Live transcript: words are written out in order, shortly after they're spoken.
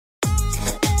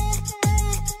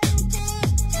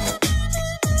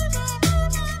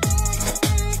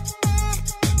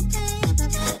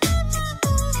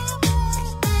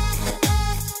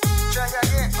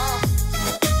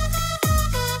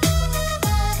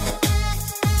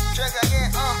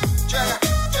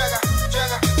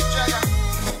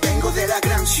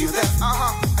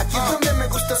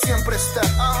siempre estar.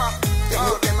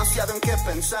 Tengo demasiado en qué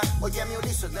pensar. Oye, mi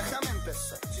Ulises, déjame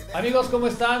empezar. Amigos, ¿cómo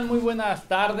están? Muy buenas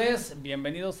tardes.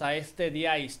 Bienvenidos a este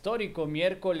día histórico,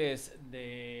 miércoles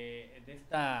de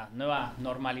esta nueva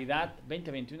normalidad,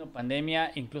 2021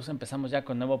 pandemia. Incluso empezamos ya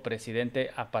con nuevo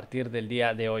presidente a partir del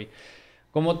día de hoy.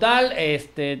 Como tal,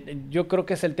 yo creo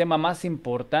que es el tema más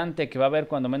importante que va a haber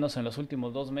cuando menos en los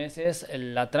últimos 2 meses,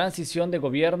 la transición de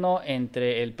gobierno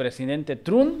entre el presidente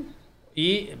Trump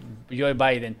y Joe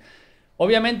Biden.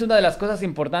 Obviamente una de las cosas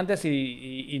importantes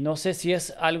y no sé si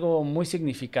es algo muy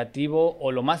significativo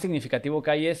o lo más significativo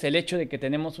que hay es el hecho de que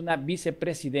tenemos una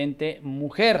vicepresidente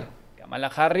mujer. Kamala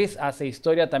Harris hace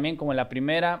historia también como la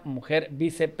primera mujer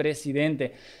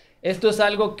vicepresidente. Esto es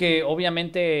algo que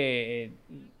obviamente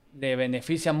le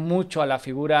beneficia mucho a la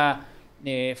figura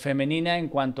femenina en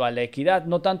cuanto a la equidad,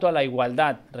 no tanto a la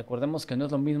igualdad. Recordemos que no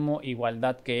es lo mismo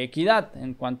igualdad que equidad.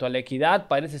 En cuanto a la equidad,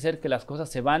 parece ser que las cosas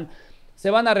se van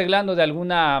arreglando de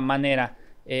alguna manera.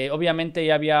 Obviamente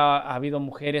ya había habido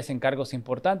mujeres en cargos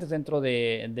importantes dentro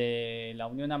de la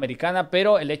Unión Americana,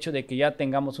 pero el hecho de que ya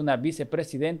tengamos una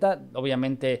vicepresidenta,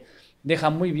 obviamente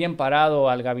deja muy bien parado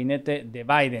al gabinete de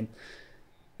Biden.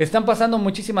 Están pasando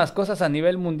muchísimas cosas a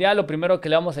nivel mundial. Lo primero que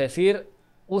le vamos a decir,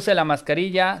 use la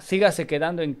mascarilla, sígase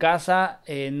quedando en casa,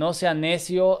 no sea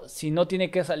necio. Si no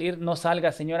tiene que salir, no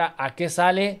salga, señora. ¿A qué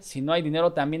sale? Si no hay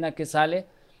dinero, también ¿a qué sale?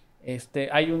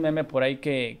 Hay un meme por ahí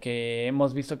que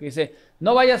hemos visto que dice,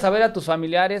 no vayas a ver a tus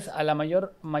familiares, a la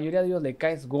mayoría de ellos le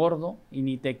caes gordo y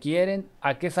ni te quieren.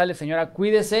 ¿A qué sale, señora?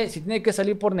 Cuídese. Si tiene que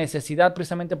salir por necesidad,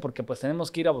 precisamente porque pues tenemos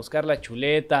que ir a buscar la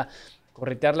chuleta,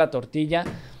 corretear la tortilla,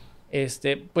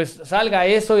 pues salga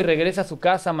eso y regrese a su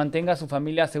casa, mantenga a su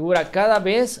familia segura. Cada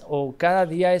vez o cada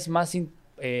día es más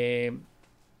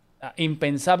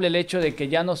impensable el hecho de que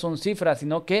ya no son cifras,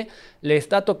 sino que le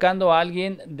está tocando a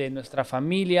alguien de nuestra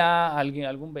familia,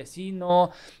 algún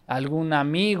vecino, algún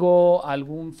amigo,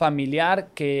 algún familiar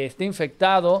que esté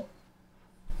infectado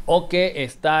o que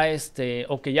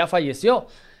o que ya falleció.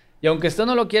 Y aunque usted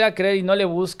no lo quiera creer y no le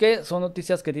busque, son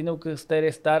noticias que tiene que usted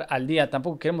estar al día.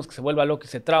 Tampoco queremos que se vuelva loco y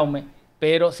se traume,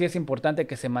 pero sí es importante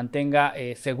que se mantenga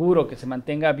seguro, que se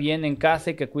mantenga bien en casa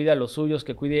y que cuide a los suyos,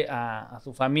 que cuide a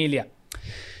su familia.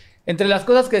 Entre las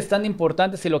cosas que están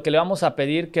importantes y lo que le vamos a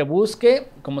pedir que busque,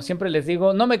 como siempre les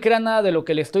digo, no me crea nada de lo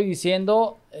que le estoy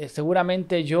diciendo.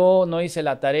 Seguramente yo no hice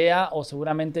la tarea o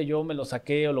seguramente yo me lo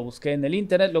saqué o lo busqué en el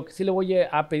internet. Lo que sí le voy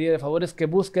a pedir de favor es que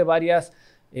busque varias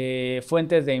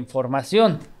fuentes de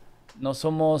información. No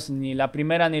somos ni la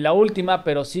primera ni la última,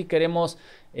 pero sí queremos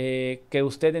que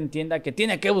usted entienda que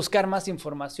tiene que buscar más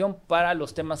información para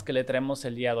los temas que le traemos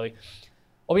el día de hoy.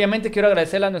 Obviamente quiero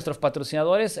agradecerle a nuestros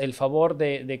patrocinadores el favor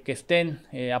de que estén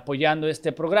apoyando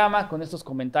este programa con estos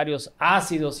comentarios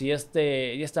ácidos y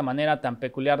esta manera tan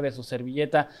peculiar de su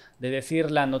servilleta de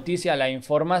decir la noticia, la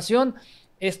información.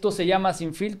 Esto se llama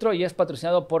Sin Filtro y es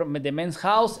patrocinado por The Men's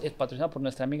House, es patrocinado por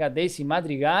nuestra amiga Daisy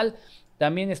Madrigal,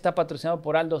 también está patrocinado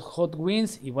por Aldo's Hot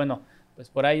Wings y bueno, pues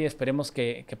por ahí esperemos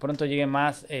que pronto llegue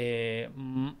más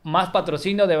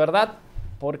patrocinio de verdad,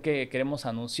 porque queremos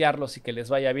anunciarlos y que les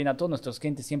vaya bien a todos nuestros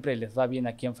clientes, siempre les va bien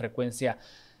aquí en Frecuencia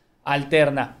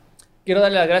Alterna. Quiero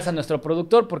darle las gracias a nuestro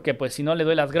productor porque pues si no le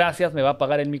doy las gracias me va a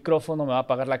apagar el micrófono, me va a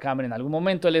apagar la cámara en algún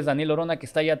momento. Él es Daniel Orona que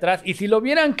está ahí atrás y si lo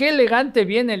vieran qué elegante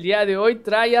viene el día de hoy,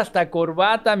 trae hasta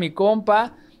corbata mi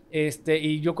compa.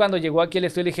 Y yo cuando llegó aquí al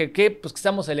estudio le dije, ¿qué? Pues que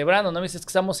estamos celebrando, ¿no? Me dice, es que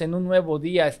estamos en un nuevo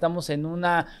día, estamos en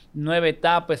una nueva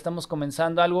etapa, estamos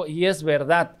comenzando algo y es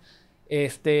verdad.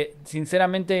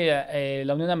 Sinceramente,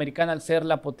 la Unión Americana al ser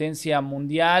la potencia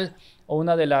mundial o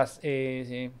una de las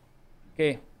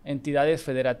entidades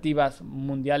federativas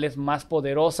mundiales más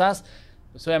poderosas,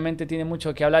 pues obviamente tiene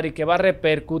mucho que hablar y que va a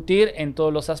repercutir en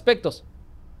todos los aspectos.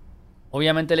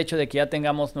 Obviamente el hecho de que ya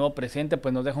tengamos nuevo presidente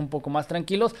pues nos deja un poco más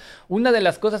tranquilos. Una de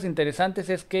las cosas interesantes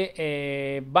es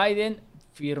que Biden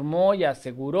firmó y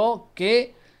aseguró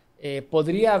que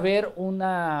podría haber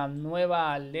una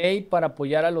nueva ley para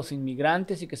apoyar a los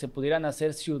inmigrantes y que se pudieran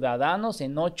hacer ciudadanos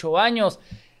en 8 años.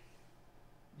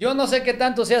 Yo no sé qué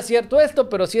tanto sea cierto esto,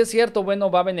 pero si es cierto,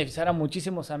 bueno, va a beneficiar a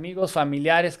muchísimos amigos,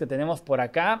 familiares que tenemos por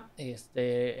acá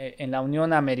en la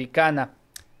Unión Americana.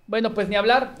 Bueno, pues ni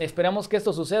hablar, esperamos que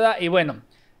esto suceda y bueno,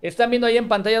 están viendo ahí en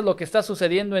pantallas lo que está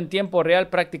sucediendo en tiempo real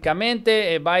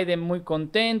prácticamente. Biden muy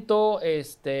contento,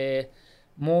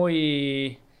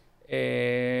 muy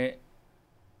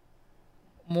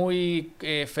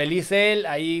feliz él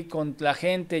ahí con la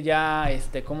gente ya,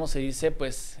 ¿cómo se dice?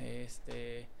 Pues,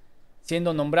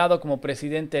 siendo nombrado como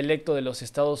presidente electo de los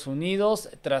Estados Unidos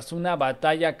tras una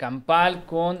batalla campal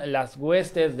con las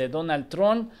huestes de Donald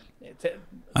Trump.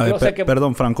 A ver,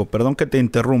 perdón, Franco, perdón que te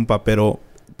interrumpa, pero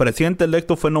presidente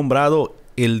electo fue nombrado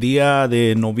el día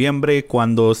de noviembre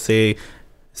cuando se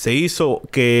hizo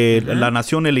que la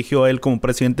nación eligió a él como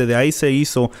presidente. De ahí se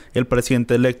hizo el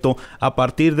presidente electo. A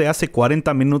partir de hace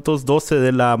 40 minutos, 12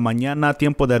 de la mañana,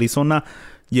 tiempo de Arizona,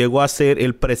 llegó a ser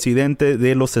el presidente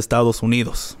de los Estados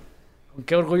Unidos. Con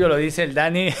qué orgullo lo dice el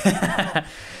Dani.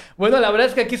 Bueno, la verdad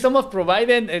es que aquí somos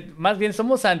pro-Biden, más bien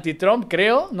somos anti-Trump,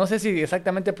 creo. No sé si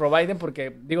exactamente pro-Biden,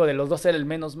 porque digo, de los dos era el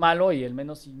menos malo y el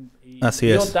menos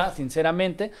idiota,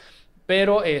 sinceramente.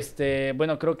 Pero,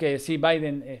 bueno, creo que sí,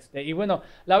 Biden, y bueno,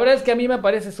 la verdad es que a mí me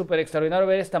parece súper extraordinario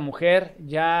ver a esta mujer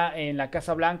ya en la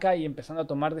Casa Blanca y empezando a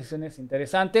tomar decisiones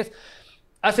interesantes.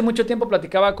 Hace mucho tiempo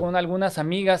platicaba con algunas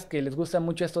amigas que les gusta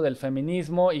mucho esto del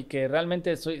feminismo y que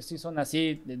realmente sí son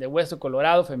así, de hueso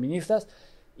colorado, feministas.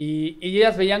 Y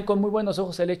ellas veían con muy buenos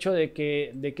ojos el hecho de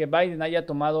que Biden haya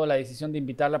tomado la decisión de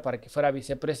invitarla para que fuera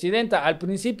vicepresidenta. Al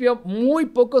principio, muy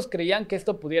pocos creían que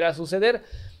esto pudiera suceder,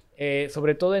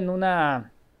 sobre todo en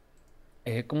una,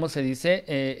 ¿cómo se dice?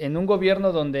 En un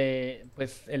gobierno donde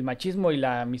pues, el machismo y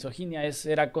la misoginia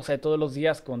era cosa de todos los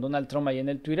días con Donald Trump ahí en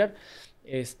el Twitter.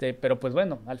 Pero pues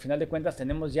bueno, al final de cuentas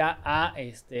tenemos ya a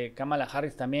Kamala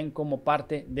Harris también como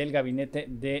parte del gabinete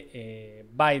de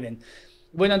Biden.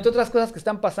 Bueno, entre otras cosas que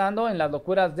están pasando en las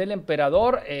locuras del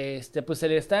emperador, pues se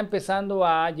le está empezando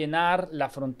a llenar la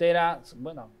frontera,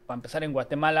 bueno, para empezar en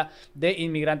Guatemala, de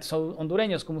inmigrantes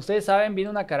hondureños. Como ustedes saben, viene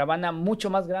una caravana mucho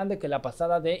más grande que la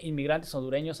pasada de inmigrantes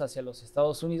hondureños hacia los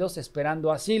Estados Unidos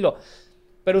esperando asilo.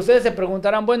 Pero ustedes se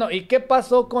preguntarán, bueno, ¿y qué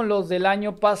pasó con los del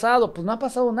año pasado? Pues no ha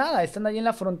pasado nada, están ahí en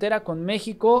la frontera con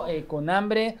México, con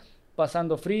hambre,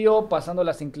 pasando frío, pasando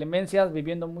las inclemencias,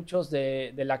 viviendo muchos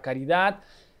de la caridad.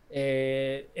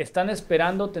 Están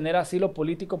esperando tener asilo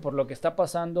político por lo que está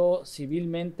pasando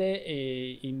civilmente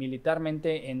y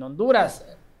militarmente en Honduras.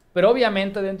 Pero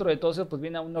obviamente dentro de todo eso pues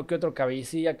viene uno que otro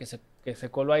cabecilla que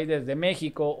se coló ahí desde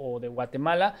México o de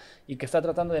Guatemala y que está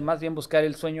tratando de más bien buscar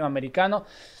el sueño americano.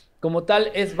 Como tal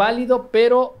es válido,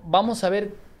 pero vamos a ver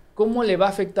cómo le va a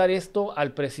afectar esto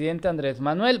al presidente Andrés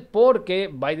Manuel, porque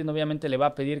Biden obviamente le va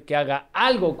a pedir que haga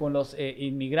algo con los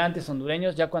inmigrantes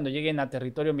hondureños ya cuando lleguen a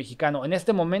territorio mexicano. En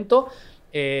este momento,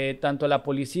 tanto la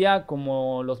policía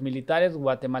como los militares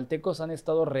guatemaltecos han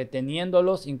estado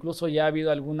reteniéndolos, incluso ya ha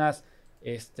habido algunas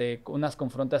unas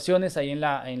confrontaciones ahí en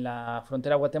la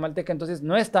frontera guatemalteca, entonces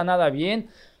no está nada bien.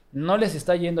 No les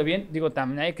está yendo bien, digo,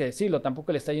 también hay que decirlo,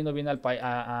 tampoco le está yendo bien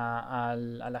a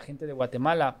la gente de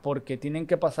Guatemala, porque tienen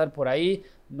que pasar por ahí,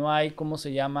 no hay, ¿cómo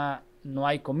se llama? No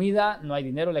hay comida, no hay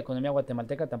dinero, la economía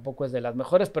guatemalteca tampoco es de las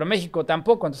mejores, pero México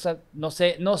tampoco, entonces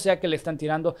no sé a qué le están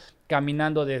tirando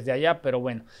caminando desde allá, pero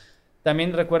bueno.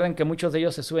 También recuerden que muchos de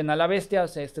ellos se suben a la Bestia, o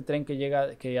sea, este tren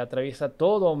que atraviesa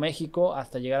todo México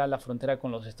hasta llegar a la frontera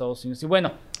con los Estados Unidos. Y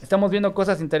bueno, estamos viendo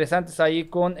cosas interesantes ahí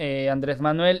con Andrés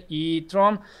Manuel y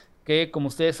Trump, que como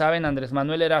ustedes saben, Andrés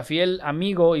Manuel era fiel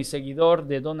amigo y seguidor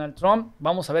de Donald Trump.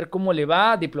 Vamos a ver cómo le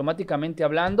va diplomáticamente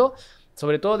hablando,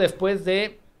 sobre todo después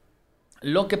de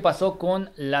lo que pasó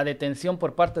con la detención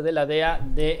por parte de la DEA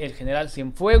del general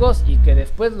Cienfuegos y que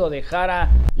después lo dejara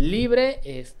libre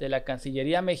la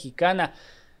Cancillería mexicana.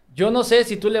 Yo no sé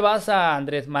si tú le vas a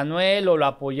Andrés Manuel o lo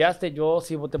apoyaste, yo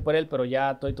sí voté por él, pero ya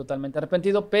estoy totalmente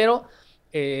arrepentido, pero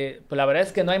pues la verdad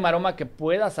es que no hay maroma que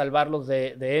pueda salvarlos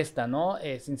de esta, ¿no?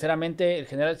 Sinceramente, el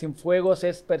general Cienfuegos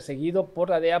es perseguido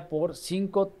por la DEA por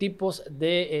 5 tipos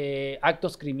de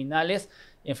actos criminales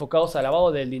enfocados al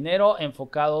lavado del dinero,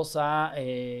 enfocados a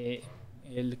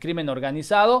el crimen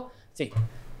organizado, sí,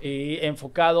 y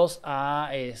enfocados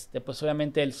a, pues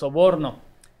obviamente el soborno.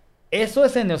 Eso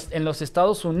es en los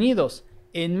Estados Unidos.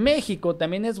 En México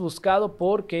también es buscado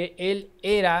porque él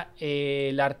era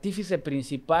el artífice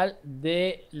principal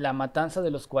de la matanza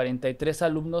de los 43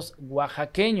 alumnos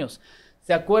oaxaqueños.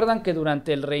 ¿Se acuerdan que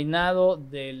durante el reinado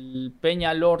del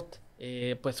Peñalort,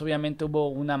 pues obviamente hubo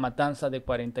una matanza de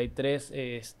 43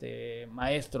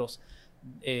 maestros?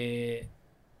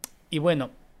 Y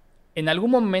bueno, en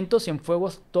algún momento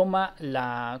Cienfuegos toma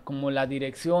como la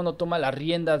dirección o toma las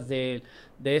riendas de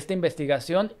esta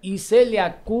investigación y se le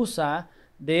acusa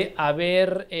de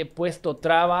haber puesto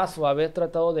trabas o haber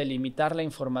tratado de limitar la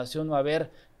información o haber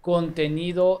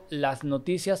contenido las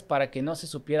noticias para que no se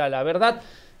supiera la verdad.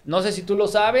 No sé si tú lo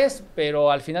sabes, pero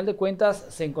al final de cuentas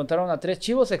se encontraron a 3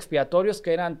 chivos expiatorios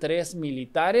que eran 3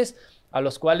 militares, a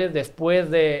los cuales después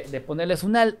de ponerles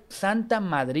una santa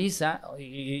madriza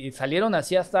y salieron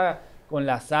así hasta con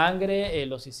la sangre,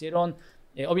 los hicieron,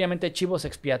 obviamente chivos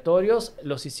expiatorios,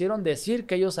 los hicieron decir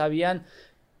que ellos habían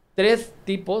 3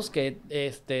 tipos que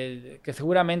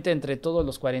seguramente entre todos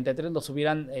los 43 los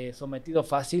hubieran sometido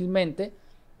fácilmente,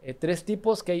 3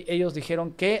 tipos que ellos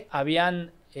dijeron que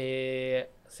habían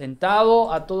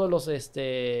sentado a todos los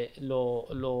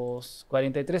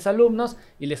 43 alumnos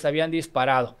y les habían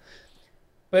disparado.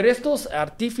 Pero estos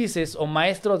artífices o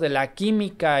maestros de la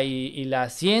química y la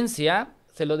ciencia,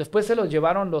 después se los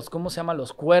llevaron los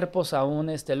cuerpos a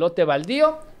un lote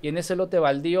baldío, y en ese lote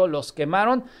baldío los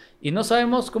quemaron, y no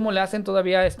sabemos cómo le hacen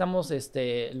todavía. Estamos,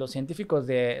 los científicos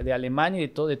de Alemania y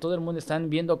de todo el mundo están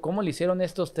viendo cómo le hicieron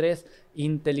estos tres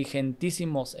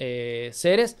inteligentísimos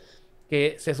seres,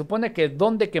 que se supone que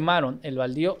donde quemaron el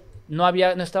baldío no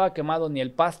estaba quemado ni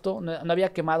el pasto, no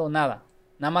había quemado nada.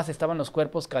 Nada más estaban los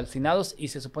cuerpos calcinados y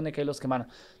se supone que ahí los quemaron.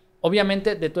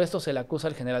 Obviamente de todo esto se le acusa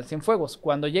al general Cienfuegos.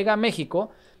 Cuando llega a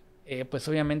México, pues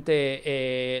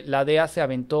obviamente la DEA se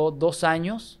aventó 2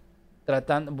 años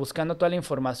buscando toda la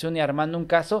información y armando un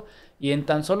caso, y en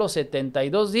tan solo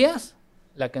 72 días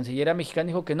la cancillería mexicana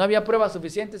dijo que no había pruebas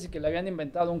suficientes y que le habían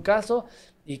inventado un caso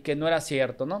y que no era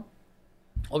cierto, ¿no?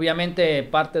 Obviamente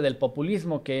parte del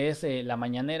populismo que es la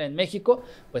mañanera en México,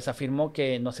 pues afirmó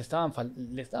que le estaban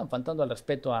faltando al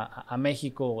respeto a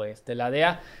México, la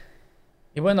DEA.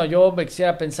 Y bueno, yo me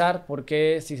quisiera pensar por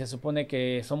qué, si se supone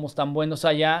que somos tan buenos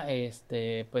allá,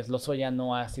 pues Lozoya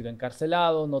no ha sido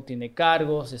encarcelado, no tiene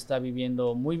cargos, está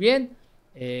viviendo muy bien.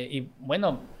 Y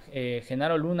bueno,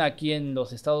 Genaro Luna aquí en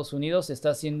los Estados Unidos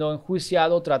está siendo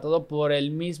enjuiciado, tratado por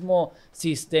el mismo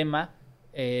sistema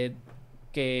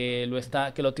que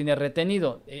lo tiene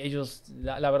retenido. Ellos,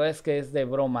 la verdad es que es de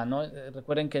broma, ¿no?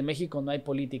 Recuerden que en México no hay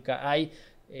política, hay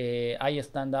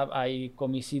stand-up, hay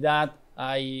comicidad,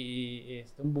 hay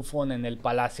un bufón en el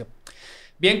palacio.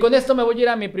 Bien, con esto me voy a ir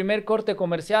a mi primer corte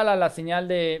comercial, a la señal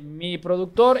de mi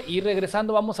productor, y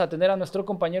regresando vamos a tener a nuestro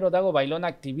compañero Dago Bailón,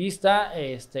 activista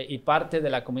y parte de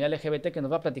la comunidad LGBT, que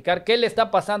nos va a platicar qué le está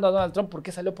pasando a Donald Trump, por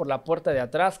qué salió por la puerta de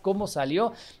atrás, cómo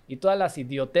salió y todas las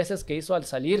idioteces que hizo al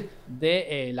salir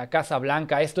de la Casa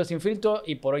Blanca. Esto es Sin Filtro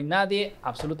y por hoy nadie,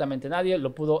 absolutamente nadie,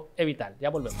 lo pudo evitar.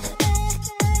 Ya volvemos.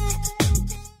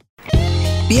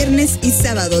 Viernes y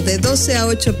sábado de 12 a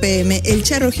 8 p.m. El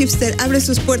Charro Hipster abre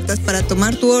sus puertas para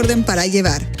tomar tu orden para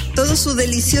llevar. Todo su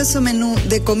delicioso menú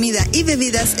de comida y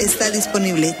bebidas está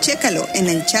disponible. Chécalo en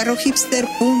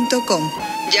elcharrohipster.com.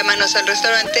 Llámanos al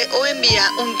restaurante o envía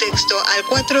un texto al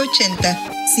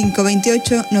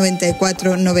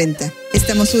 480-528-9490.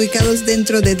 Estamos ubicados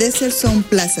dentro de Desert Zone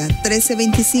Plaza,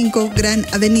 1325 Gran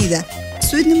Avenida,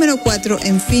 suite número 4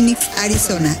 en Phoenix,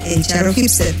 Arizona. El Charro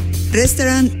Hipster.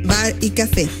 Restaurant, bar y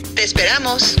café. ¡Te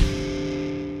esperamos!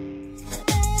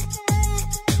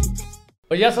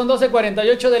 Pues ya son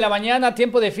 12:48 de la mañana,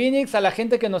 tiempo de Phoenix. A la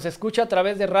gente que nos escucha a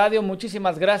través de radio,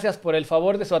 muchísimas gracias por el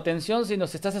favor de su atención. Si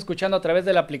nos estás escuchando a través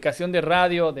de la aplicación de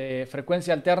radio de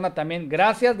Frecuencia Alterna, también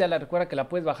gracias. Recuerda que la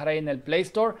puedes bajar ahí en el Play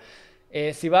Store.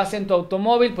 Si vas en tu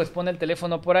automóvil, pues pon el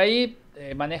teléfono por ahí,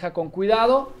 maneja con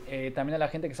cuidado. También a la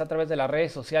gente que está a través de las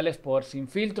redes sociales por Sin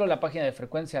Filtro, la página de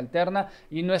Frecuencia Alterna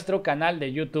y nuestro canal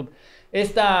de YouTube.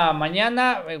 Esta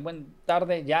mañana,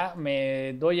 tarde ya,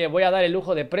 voy a dar el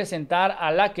lujo de presentar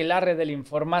al aquelarre de la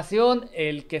información,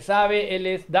 el que sabe. Él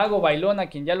es Dago Bailón, a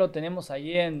quien ya lo tenemos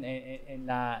ahí en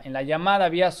la llamada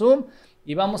vía Zoom,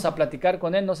 y vamos a platicar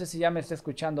con él. No sé si ya me está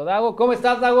escuchando. Dago, ¿cómo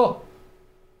estás, Dago?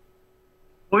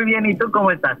 Muy bien, ¿y tú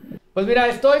cómo estás? Pues mira,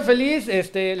 estoy feliz,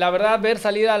 la verdad, ver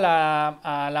salir a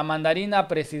la mandarina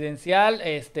presidencial,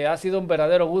 ha sido un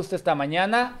verdadero gusto esta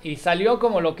mañana, y salió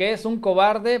como lo que es un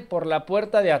cobarde por la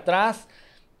puerta de atrás,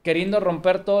 queriendo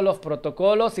romper todos los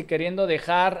protocolos y queriendo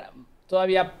dejar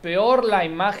todavía peor la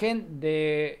imagen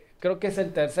de, creo que es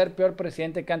el tercer peor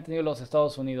presidente que han tenido los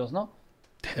Estados Unidos, ¿no?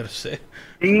 Tercer.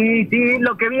 Sí,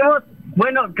 lo que vimos,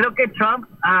 bueno, creo que Trump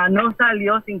no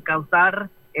salió sin causar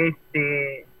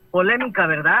polémica,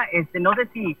 ¿verdad? No sé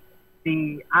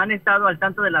si han estado al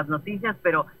tanto de las noticias,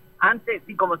 pero antes,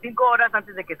 como 5 horas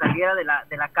antes de que saliera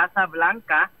de la Casa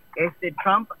Blanca,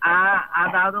 Trump ha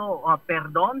dado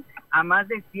perdón a más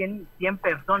de 100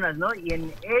 personas, ¿no? Y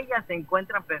en ellas se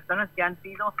encuentran personas que han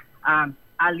sido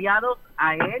aliados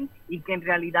a él y que en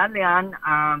realidad le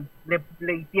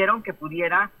hicieron que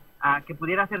pudiera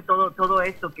hacer todo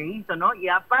esto que hizo, ¿no? Y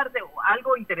aparte,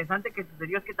 algo interesante que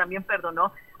sucedió es que también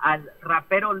perdonó al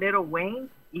rapero Lil Wayne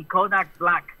y Kodak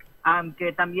Black,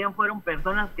 que también fueron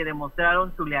personas que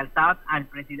demostraron su lealtad al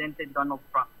presidente Donald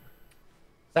Trump.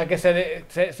 O sea, que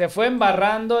se fue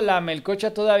embarrando la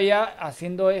melcocha todavía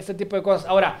haciendo este tipo de cosas.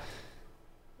 Ahora,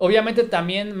 obviamente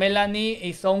también Melanie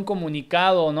hizo un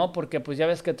comunicado, ¿no? Porque pues ya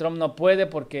ves que Trump no puede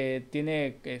porque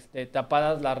tiene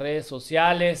tapadas las redes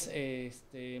sociales.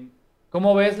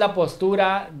 ¿Cómo ves la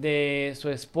postura de su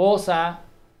esposa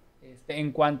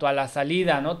en cuanto a la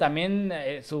salida, ¿no? También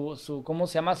 ¿cómo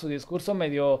se llama? Su discurso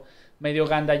medio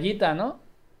gandallita, ¿no?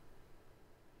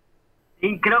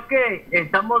 Y creo que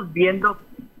estamos viendo,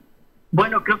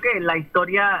 bueno, creo que la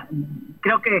historia,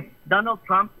 creo que Donald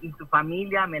Trump y su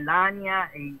familia,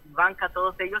 Melania, Ivanka,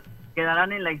 todos ellos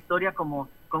quedarán en la historia como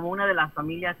una de las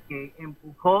familias que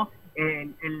empujó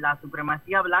en la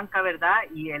supremacía blanca, ¿verdad?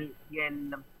 Y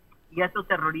estos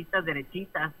terroristas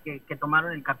derechistas que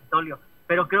tomaron el Capitolio.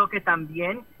 Pero creo que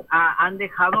también han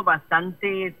dejado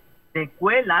bastantes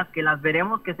secuelas que las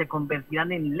veremos que se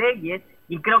convertirán en leyes,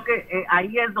 y creo que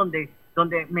ahí es donde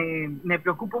me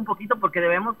preocupa un poquito, porque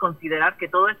debemos considerar que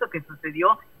todo esto que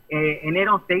sucedió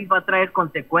enero 6 va a traer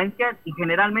consecuencias, y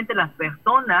generalmente las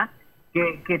personas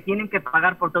que tienen que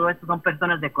pagar por todo esto son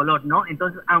personas de color, ¿no?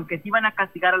 Entonces, aunque sí van a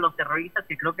castigar a los terroristas,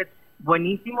 que creo que es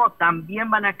buenísimo, también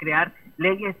van a crear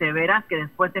leyes severas que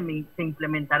después se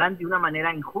implementarán de una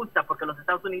manera injusta, porque los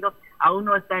Estados Unidos aún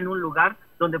no está en un lugar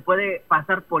donde puede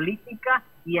pasar política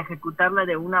y ejecutarla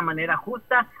de una manera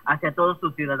justa hacia todos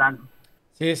sus ciudadanos.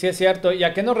 Sí, sí es cierto. ¿Y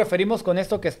a qué nos referimos con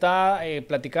esto que está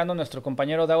platicando nuestro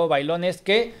compañero Dago Bailón? Es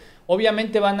que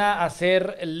obviamente van a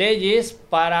hacer leyes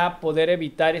para poder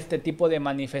evitar este tipo de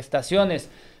manifestaciones,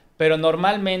 pero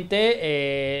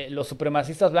normalmente los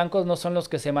supremacistas blancos no son los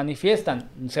que se manifiestan.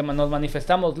 Nos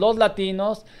manifestamos los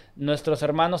latinos, nuestros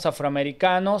hermanos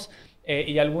afroamericanos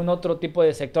y algún otro tipo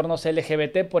de sector, no sé,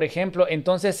 LGBT, por ejemplo.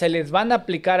 Entonces se les van a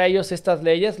aplicar a ellos estas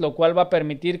leyes, lo cual va a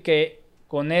permitir que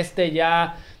con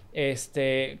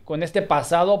con este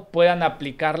pasado puedan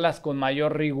aplicarlas con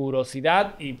mayor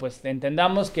rigurosidad, y pues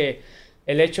entendamos que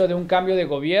el hecho de un cambio de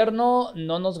gobierno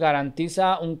no nos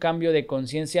garantiza un cambio de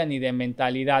conciencia ni de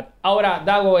mentalidad. Ahora,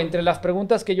 Dago, entre las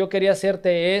preguntas que yo quería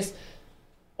hacerte es,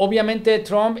 obviamente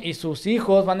Trump y sus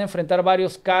hijos van a enfrentar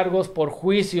varios cargos por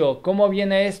juicio. ¿Cómo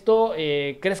viene esto?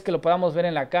 ¿Crees que lo podamos ver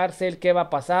en la cárcel? ¿Qué va a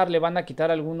pasar? ¿Le van a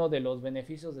quitar alguno de los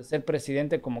beneficios de ser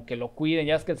presidente, como que lo cuiden?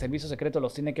 Ya es que el servicio secreto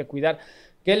los tiene que cuidar.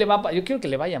 ¿Qué le va a Yo quiero que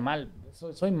le vaya mal.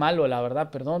 Soy malo, la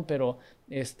verdad, perdón, pero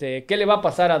 ¿qué le va a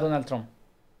pasar a Donald Trump?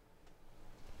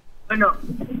 Bueno,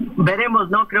 veremos,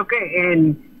 ¿no? Creo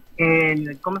que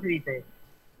 ¿cómo se dice?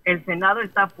 El Senado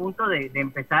está a punto de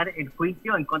empezar el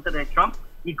juicio en contra de Trump.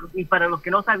 Y para los que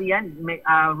no sabían,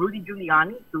 a Rudy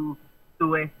Giuliani, su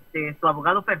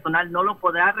abogado personal, no lo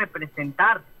podrá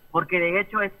representar, porque de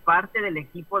hecho es parte del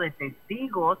equipo de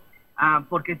testigos,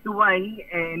 porque estuvo ahí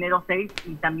enero 6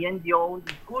 y también dio un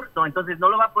discurso. Entonces no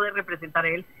lo va a poder representar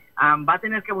él, va a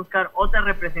tener que buscar otra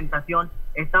representación.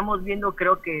 Estamos viendo,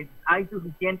 creo que hay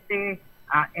suficiente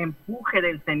empuje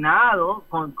del Senado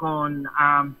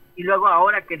y luego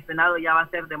ahora que el Senado ya va a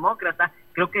ser demócrata,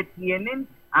 creo que tienen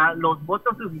los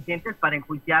votos suficientes para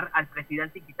enjuiciar al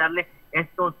presidente y quitarle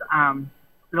estos,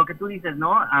 lo que tú dices,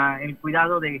 ¿no? El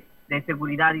cuidado de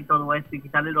seguridad y todo esto, y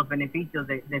quitarle los beneficios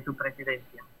de su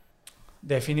presidencia.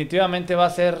 Definitivamente va a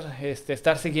ser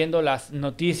estar siguiendo las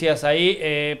noticias ahí.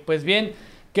 Pues bien,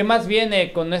 ¿qué más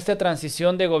viene con esta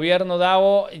transición de gobierno,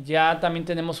 Dago? Ya también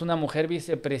tenemos una mujer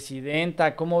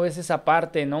vicepresidenta. ¿Cómo ves esa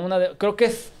parte, no? Creo que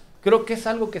es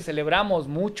algo que celebramos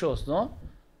muchos, ¿no?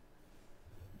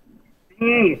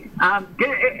 Sí,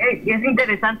 es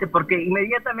interesante porque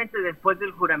inmediatamente después del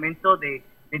juramento de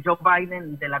Joe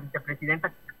Biden, de la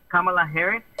vicepresidenta Kamala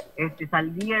Harris,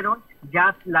 salieron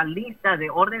ya la lista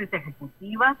de órdenes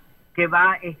ejecutivas que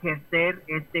va a ejercer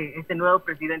este nuevo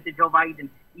presidente Joe Biden.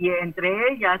 Y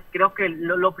entre ellas, creo que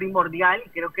lo primordial,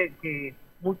 creo que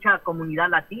mucha comunidad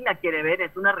latina quiere ver,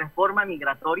 es una reforma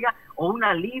migratoria o un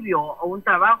alivio o un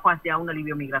trabajo hacia un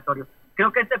alivio migratorio.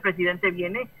 Creo que este presidente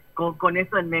viene con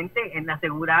eso en mente, en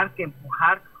asegurar que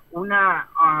empujar una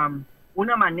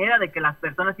manera de que las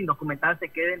personas indocumentadas se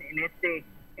queden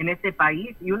en este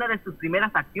país, y una de sus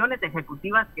primeras acciones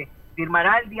ejecutivas que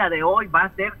firmará el día de hoy va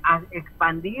a ser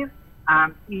expandir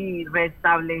y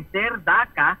restablecer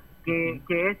DACA, que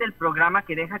es el programa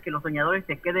que deja que los soñadores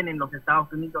se queden en los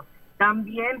Estados Unidos.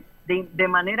 También de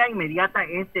manera inmediata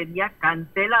este día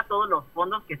cancela todos los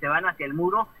fondos que se van hacia el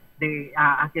muro,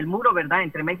 ¿verdad?,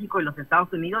 entre México y los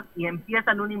Estados Unidos, y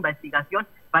empiezan una investigación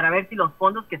para ver si los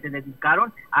fondos que se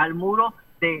dedicaron al muro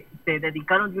se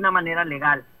dedicaron de una manera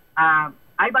legal.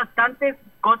 Hay bastantes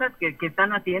cosas que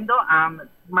están haciendo.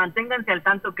 Manténganse al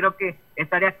tanto. Creo que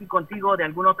estaré aquí contigo de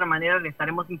alguna otra manera, le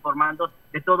estaremos informando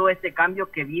de todo este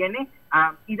cambio que viene,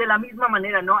 y de la misma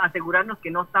manera, ¿no?, asegurarnos que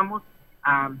no estamos,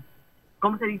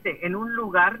 ¿cómo se dice?, en un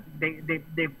lugar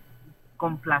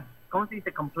 ¿cómo se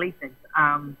dice? Complacent.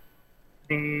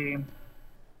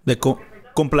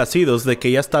 Complacidos de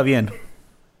que ya está bien.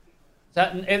 O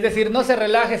sea, es decir, no se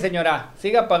relaje, señora.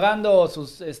 Siga pagando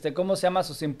sus, ¿cómo se llama?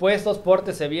 Sus impuestos,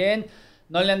 pórtese bien.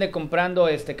 No le ande comprando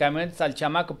camionetas al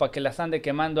chamaco para que las ande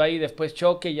quemando ahí, después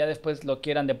choque y ya después lo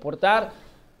quieran deportar.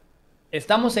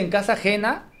 Estamos en casa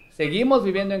ajena seguimos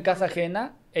viviendo en casa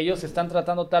ajena. Ellos están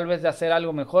tratando tal vez de hacer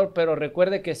algo mejor, pero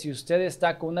recuerde que si usted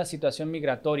está con una situación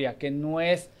migratoria que no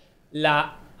es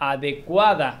la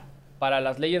adecuada para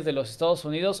las leyes de los Estados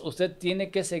Unidos, usted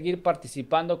tiene que seguir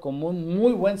participando como un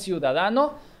muy buen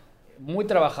ciudadano, muy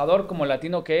trabajador como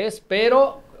latino que es,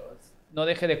 pero no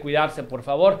deje de cuidarse, por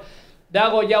favor.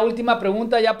 Dago, ya última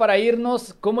pregunta ya para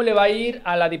irnos. ¿Cómo le va a ir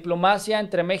a la diplomacia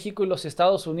entre México y los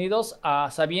Estados Unidos,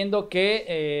 sabiendo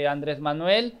que Andrés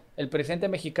Manuel, el presidente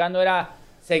mexicano, era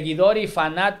seguidor y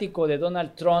fanático de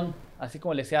Donald Trump, así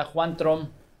como le decía Juan Trump?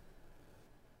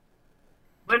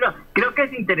 Bueno, creo que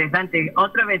es interesante.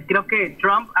 Otra vez, creo que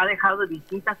Trump ha dejado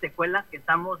distintas secuelas que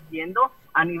estamos viendo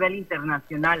a nivel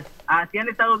internacional. Si han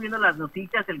estado viendo las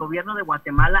noticias, el gobierno de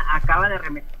Guatemala acaba de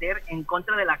arremeter en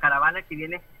contra de la caravana que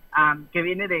viene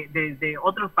de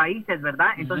otros países,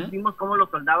 ¿verdad? Entonces vimos cómo los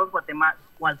soldados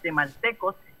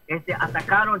guatemaltecos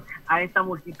atacaron a esta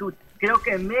multitud. Creo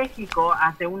que México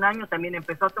hace un año también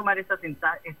empezó a tomar estas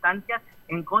estancias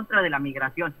en contra de la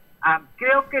migración.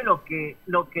 Creo que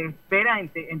lo que espera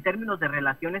en términos de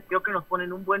relaciones, creo que nos pone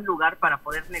en un buen lugar para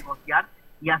poder negociar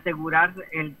y asegurar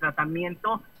el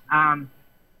tratamiento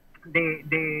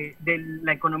de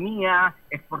la economía,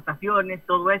 exportaciones,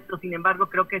 todo esto. Sin embargo,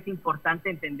 creo que es importante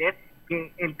entender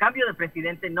que el cambio de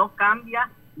presidente no cambia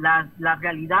las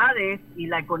realidades y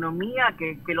la economía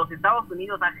que los Estados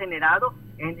Unidos han generado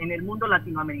en el mundo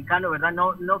latinoamericano, ¿verdad?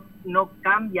 No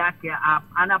cambia que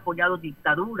han apoyado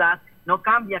dictaduras, no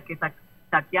cambia que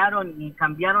saquearon y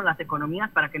cambiaron las economías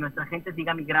para que nuestra gente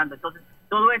siga migrando. Entonces,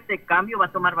 todo este cambio va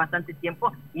a tomar bastante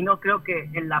tiempo y no creo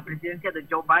que en la presidencia de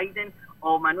Joe Biden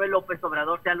o Manuel López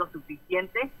Obrador sea lo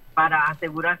suficiente para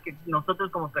asegurar que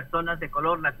nosotros como personas de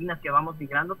color latinas que vamos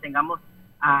migrando tengamos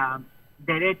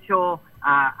derecho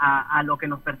a lo que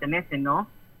nos pertenece, ¿no?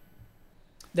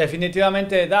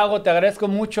 Definitivamente, Dago, te agradezco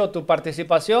mucho tu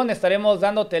participación. Estaremos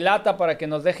dándote lata para que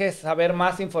nos dejes saber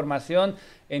más información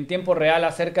en tiempo real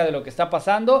acerca de lo que está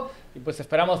pasando. Y pues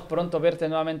esperamos pronto verte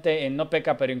nuevamente en No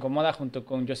Peca Pero Incomoda junto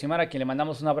con Yosimar, a quien le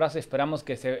mandamos un abrazo y esperamos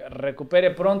que se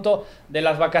recupere pronto de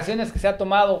las vacaciones que se ha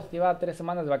tomado. Lleva 3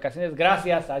 semanas de vacaciones,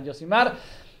 gracias a Yosimar.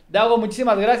 Dago,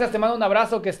 muchísimas gracias, te mando un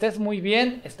abrazo, que estés muy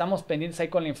bien. Estamos pendientes ahí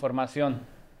con la información.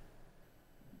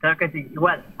 Claro que sí,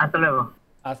 igual, hasta luego.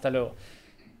 Hasta luego.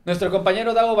 Nuestro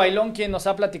compañero Dago Bailón, quien nos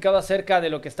ha platicado acerca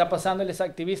de lo que está pasando. Él es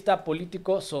activista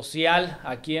político social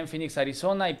aquí en Phoenix,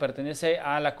 Arizona, y pertenece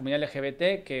a la comunidad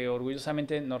LGBT, que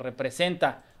orgullosamente nos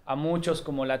representa a muchos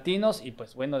como latinos, y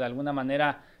pues bueno, de alguna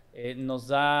manera nos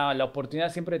da la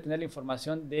oportunidad siempre de tener la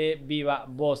información de viva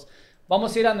voz.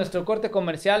 Vamos a ir a nuestro corte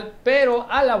comercial, pero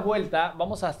a la vuelta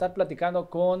vamos a estar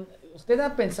platicando con... ¿Usted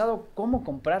ha pensado cómo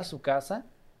comprar su casa?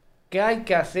 ¿Qué hay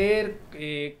que hacer?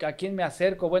 ¿A quién me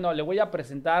acerco? Bueno, le voy a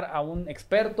presentar a un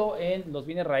experto en los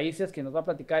bienes raíces que nos va a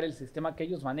platicar el sistema que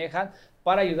ellos manejan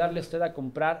para ayudarle a usted a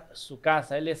comprar su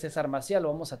casa. Él es César Macía, lo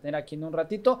vamos a tener aquí en un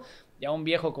ratito, ya un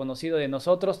viejo conocido de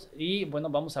nosotros, y bueno,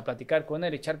 vamos a platicar con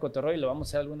él, echar cotorreo, y le vamos a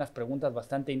hacer algunas preguntas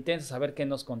bastante intensas a ver qué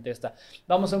nos contesta.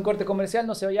 Vamos a un corte comercial,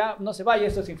 no se vaya,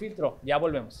 esto es Sin Filtro, ya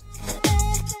volvemos.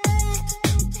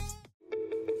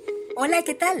 Hola,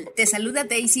 ¿qué tal? Te saluda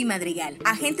Daisy Madrigal,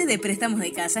 agente de préstamos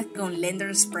de casa con Lender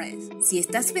Express. Si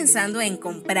estás pensando en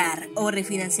comprar o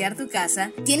refinanciar tu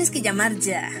casa, tienes que llamar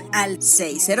ya al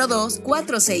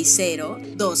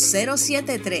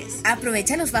 602-460-2073.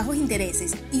 Aprovecha los bajos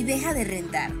intereses y deja de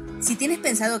rentar. Si tienes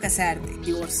pensado casarte,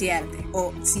 divorciarte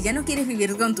o si ya no quieres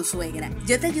vivir con tu suegra,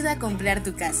 yo te ayudo a comprar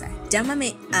tu casa.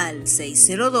 Llámame al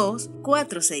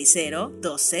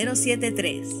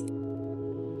 602-460-2073.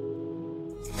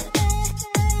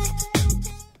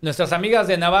 Nuestras amigas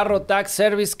de Navarro Tax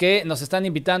Service, que nos están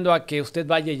invitando a que usted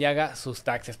vaya y haga sus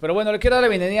taxes. Pero bueno, le quiero dar la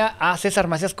bienvenida a César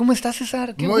Macías. ¿Cómo estás,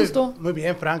 César? Qué gusto. Muy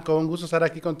bien, Franco. Un gusto estar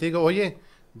aquí contigo. Oye,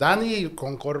 Dani,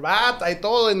 con corbata y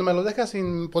todo, y me lo dejas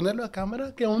sin ponerlo a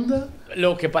cámara. ¿Qué onda?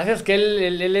 Lo que pasa es que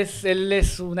él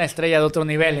es una estrella de otro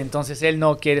nivel, entonces él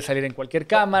no quiere salir en cualquier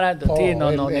cámara. Sí,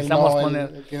 necesitamos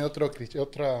poner... Él tiene otro sí,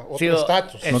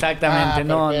 estatus. Exactamente,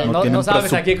 no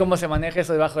sabes aquí cómo se maneja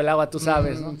eso debajo del agua, tú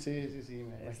sabes, ¿no? Sí. Sí.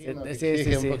 Un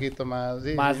poquito más.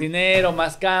 Sí, más dinero,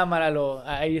 más cámara,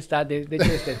 ahí está. De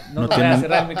hecho, no te voy a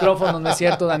cerrar el micrófono, no es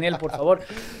cierto, Daniel, por favor.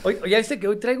 ¿Ya viste que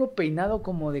hoy traigo peinado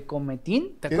como de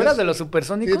cometín? ¿Te acuerdas de los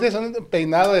supersónicos? Sí, son un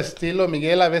peinado estilo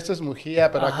Miguel a veces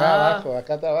Mujía, pero acá abajo,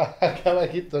 acá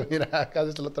abajito, mira, acá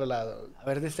desde el otro lado. A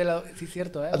ver, de este lado, sí es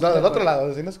cierto, ¿eh? No, del otro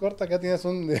lado, si no es corto, acá tienes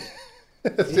un...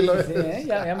 estilo... Sí,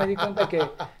 ya me di cuenta que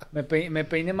me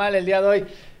peiné mal el día de hoy.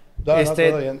 No,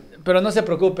 todo bien. Pero no se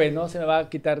preocupe, no se me va a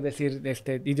quitar decir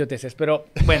idioteces. Pero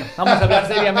bueno, vamos a hablar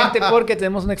seriamente porque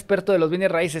tenemos un experto de los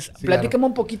bienes raíces. Sí, platícame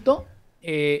un poquito,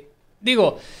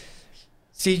 Digo,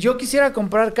 si yo quisiera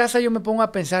comprar casa, yo me pongo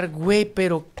a pensar, güey,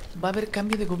 pero va a haber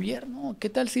cambio de gobierno. ¿Qué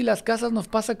tal si las casas nos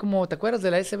pasa como, ¿te acuerdas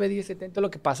de la SB 1070?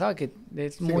 Lo que pasaba, que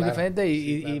es muy claro. diferente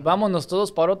y Claro. vámonos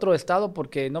todos para otro estado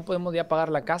porque no podemos ya pagar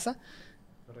la casa.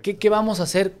 ¿Qué vamos a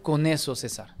hacer con eso,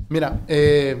 César? Mira,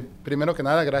 primero que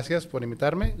nada, gracias por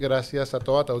invitarme. Gracias a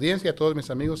toda tu audiencia, a todos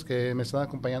mis amigos que me están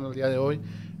acompañando el día de hoy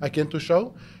aquí en tu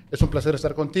show. Es un placer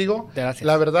estar contigo. Gracias.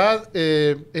 La verdad,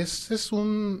 es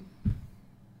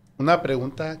una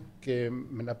pregunta que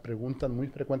me la preguntan muy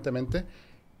frecuentemente.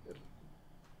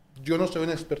 Yo no soy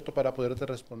un experto para poderte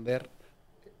responder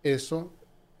eso.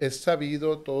 Es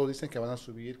sabido, todos dicen que van a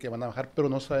subir, que van a bajar, pero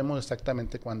no sabemos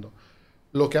exactamente cuándo.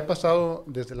 Lo que ha pasado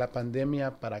desde la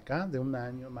pandemia para acá, de un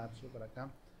año, marzo para acá,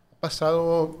 ha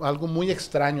pasado algo muy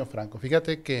extraño, Franco.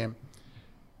 Fíjate que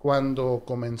cuando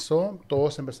comenzó,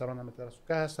 todos empezaron a meter a su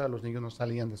casa, los niños no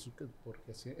salían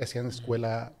porque hacían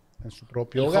escuela en su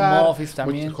propio El hogar. home office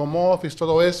también. Mucho home office,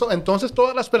 todo eso. Entonces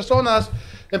todas las personas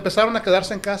empezaron a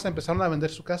quedarse en casa, empezaron a vender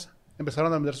su casa,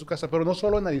 pero no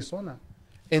solo en Arizona,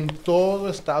 en todo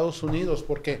Estados Unidos,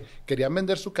 porque querían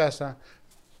vender su casa,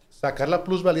 sacar la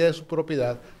plusvalía de su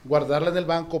propiedad, guardarla en el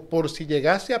banco por si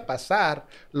llegase a pasar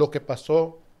lo que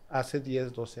pasó hace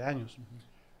 10, 12 años.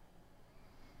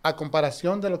 A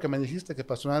comparación de lo que me dijiste que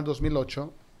pasó en el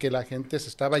 2008, que la gente se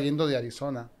estaba yendo de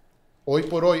Arizona. Hoy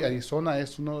por hoy, Arizona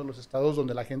es uno de los estados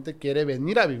donde la gente quiere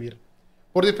venir a vivir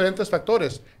por diferentes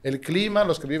factores. El clima,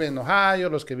 los que viven en Ohio,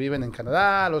 los que viven en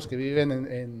Canadá, los que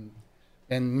viven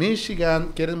en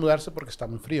Michigan quieren mudarse porque está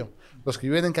muy frío. Los que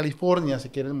viven en California se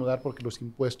quieren mudar porque los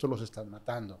impuestos los están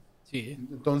matando. Sí.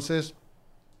 Entonces,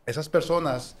 esas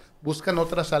personas buscan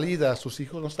otra salida, sus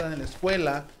hijos no están en la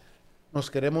escuela,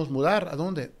 nos queremos mudar. ¿A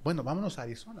dónde? Bueno, vámonos a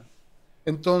Arizona.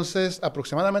 Entonces,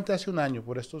 aproximadamente hace un año,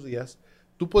 por estos días,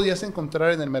 tú podías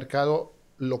encontrar en el mercado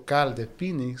local de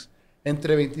Phoenix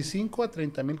entre 25 a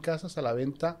 30 mil casas a la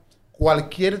venta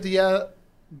cualquier día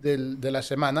de la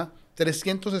semana,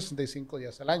 365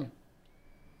 días al año.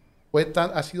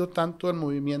 Ha sido tanto el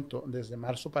movimiento desde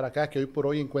marzo para acá que hoy por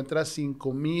hoy encuentras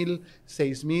 5 mil,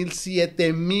 6 mil,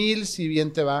 7 mil, si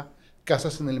bien te va,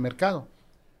 casas en el mercado.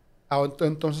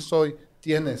 Entonces hoy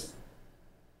tienes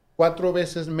 4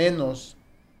 veces menos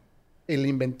el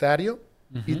inventario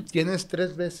y tienes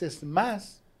 3 veces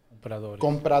más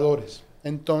compradores.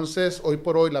 Entonces, hoy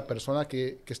por hoy, la persona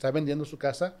que está vendiendo su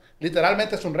casa,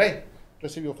 literalmente es un rey.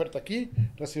 Recibe oferta aquí,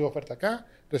 recibe oferta acá,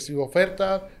 recibe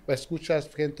oferta, escuchas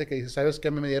gente que dice, ¿sabes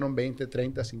qué? Me dieron 20,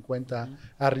 30, 50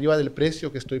 arriba del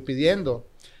precio que estoy pidiendo.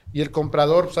 Y el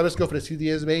comprador, ¿sabes qué? Ofrecí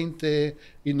 10, 20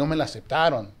 y no me la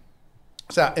aceptaron.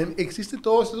 O sea, existen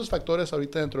todos esos factores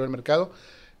ahorita dentro del mercado.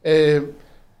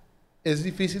 Es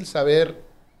difícil saber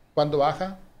cuándo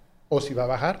baja o si va a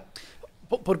bajar.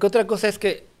 Porque otra cosa es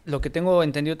que lo que tengo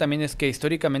entendido también es que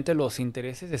históricamente los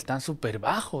intereses están súper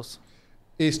bajos.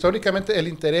 Históricamente el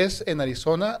interés en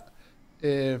Arizona,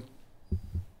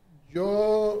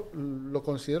 yo lo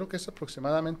considero que es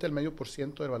aproximadamente el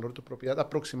 0.5% del valor de tu propiedad,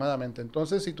 aproximadamente.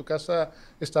 Entonces, si tu casa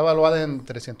está valuada en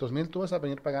 300,000, tú vas a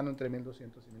venir pagando entre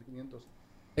 1,200 y 1,500.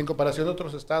 En comparación a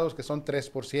otros estados que son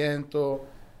 3%,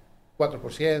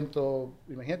 4%.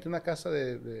 Imagínate una casa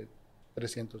de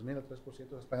 300,000 a 3%,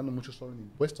 estás pagando mucho solo en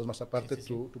impuestos, más aparte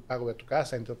tu pago de tu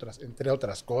casa, entre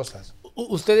otras cosas.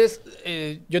 Ustedes,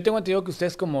 yo tengo entendido que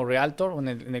ustedes como realtor,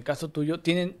 en el caso tuyo,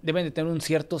 deben de tener un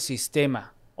cierto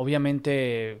sistema.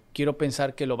 Obviamente, quiero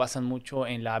pensar que lo basan mucho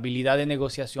en la habilidad de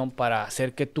negociación para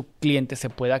hacer que tu cliente se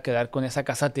pueda quedar con esa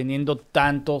casa teniendo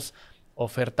tantos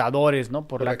ofertadores, ¿no?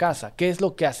 Por la casa. ¿Qué es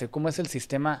lo que hace? ¿Cómo es el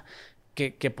sistema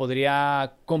que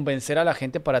podría convencer a la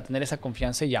gente para tener esa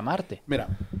confianza y llamarte? Mira,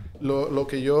 lo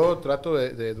que yo trato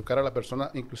de educar a la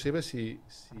persona, inclusive si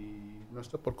no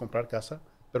está por comprar casa,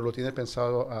 pero lo tiene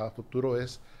pensado a futuro,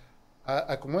 es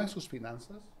acomoden sus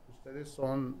finanzas.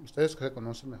 Ustedes que se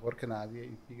conocen mejor que nadie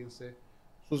y fíjense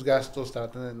sus gastos,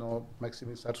 traten de no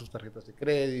maximizar sus tarjetas de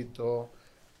crédito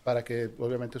para que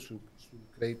obviamente su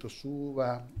crédito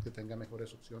suba, que tenga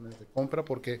mejores opciones de compra,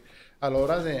 porque a la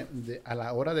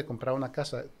hora de comprar una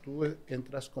casa, tú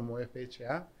entras como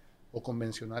FHA o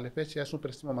convencional. FHA es un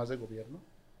préstamo más de gobierno,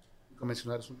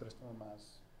 convencional es un préstamo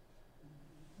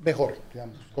mejor,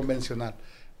 digamos, convencional.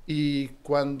 Y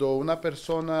cuando un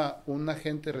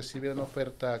agente recibe una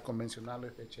oferta convencional o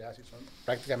FHA, si son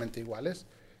prácticamente iguales,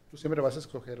 tú siempre vas a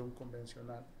escoger un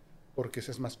convencional, porque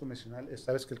ese es más convencional,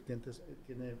 sabes que el cliente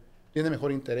tiene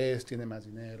mejor interés, tiene más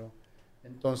dinero.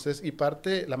 Entonces,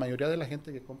 la mayoría de la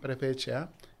gente que compra FHA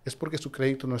es porque su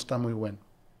crédito no está muy bueno.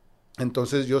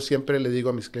 Entonces, yo siempre le digo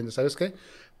a mis clientes, ¿sabes qué?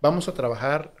 Vamos a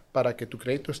trabajar para que tu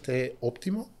crédito esté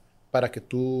óptimo, para que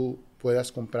tú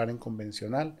puedas comprar en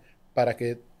convencional, para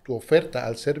que tu oferta,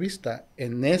 al ser vista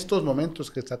en estos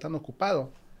momentos que está tan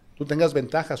ocupado, tú tengas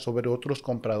ventajas sobre otros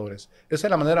compradores. Esa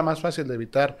es la manera más fácil de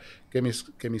evitar que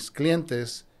mis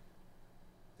clientes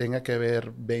tengan que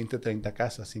ver 20, 30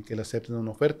 casas sin que le acepten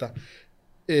una oferta.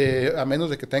 A menos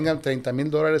de que tengan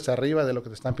 $30,000 arriba de lo que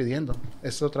te están pidiendo. Esa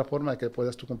es otra forma de que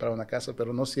puedas tú comprar una casa,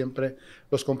 pero no siempre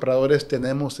los compradores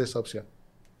tenemos esa opción.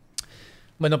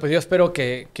 Bueno, pues yo espero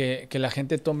que la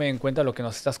gente tome en cuenta lo que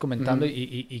nos estás comentando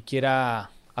y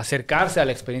quiera acercarse a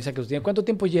la experiencia que usted tiene. ¿Cuánto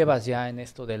tiempo llevas ya en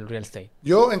esto del real estate?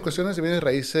 Yo en cuestiones de bienes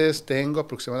raíces tengo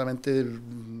aproximadamente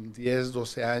 10,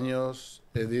 12 años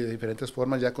de diferentes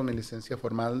formas. Ya con mi licencia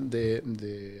formal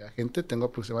de agente tengo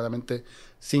aproximadamente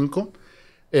 5.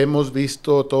 Hemos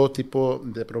visto todo tipo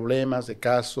de problemas, de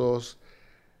casos.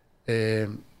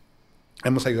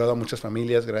 Hemos ayudado a muchas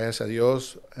familias, gracias a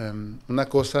Dios. Una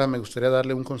cosa, me gustaría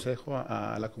darle un consejo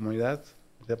a la comunidad.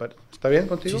 ¿Está bien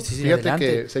contigo? Sí, Fíjate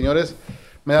adelante. que, señores,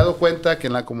 me he dado cuenta que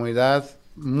en la comunidad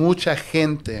mucha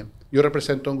gente, yo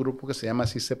represento un grupo que se llama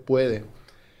Sí Se Puede,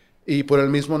 y por el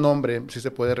mismo nombre, Sí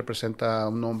Se Puede representa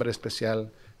un nombre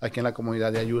especial aquí en la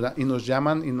comunidad de ayuda, y nos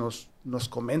llaman y nos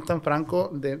comentan,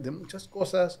 Franco, de muchas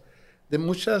cosas, de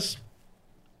muchas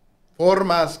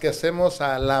formas que hacemos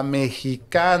a la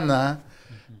mexicana,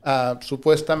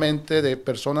 supuestamente de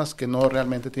personas que no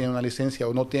realmente tienen una licencia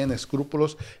o no tienen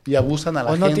escrúpulos y abusan a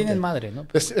la gente. O no tienen madre, ¿no?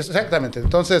 Exactamente.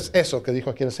 Entonces, eso que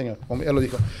dijo aquí el señor, como ya lo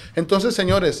dijo. Entonces,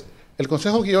 señores, el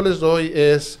consejo que yo les doy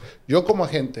es, yo como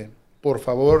agente, por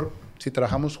favor, si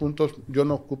trabajamos juntos, yo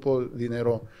no ocupo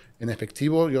dinero en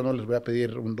efectivo, yo no les voy a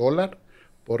pedir $1,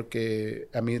 porque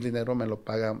a mí el dinero me lo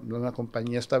paga una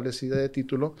compañía establecida de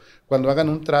título. Cuando hagan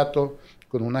un trato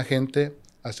con un agente,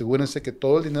 asegúrense que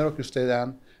todo el dinero que ustedes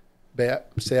dan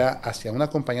sea hacia una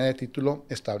compañía de título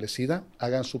establecida,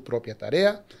 hagan su propia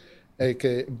tarea,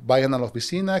 que vayan a la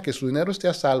oficina, que su dinero esté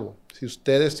a salvo. Si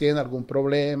ustedes tienen algún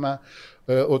problema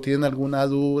o tienen alguna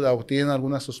duda o tienen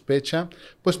alguna sospecha,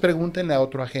 pues pregúntenle a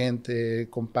otro agente,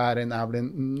 comparen,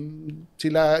 hablen. Si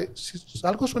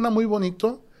algo suena muy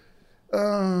bonito,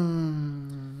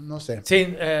 no sé.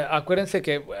 Sí, acuérdense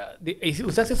que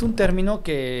usaste un término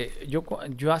que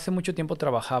yo hace mucho tiempo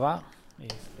trabajaba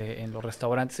en los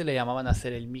restaurantes, se le llamaban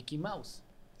hacer el Mickey Mouse.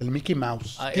 El Mickey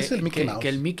Mouse. ¿Qué es el Mickey Mouse? Que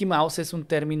el Mickey Mouse es un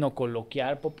término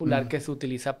coloquial popular que se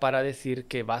utiliza para decir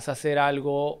que vas a hacer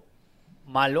algo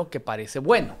malo que parece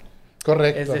bueno.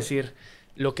 Correcto. Es decir,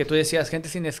 lo que tú decías, gente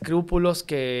sin escrúpulos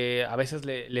que a veces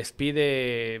les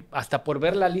pide hasta por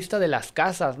ver la lista de las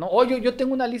casas, ¿no? Oye, yo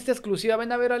tengo una lista exclusiva,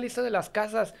 ven a ver la lista de las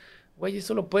casas. Güey,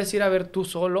 eso lo puedes ir a ver tú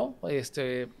solo.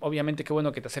 Obviamente qué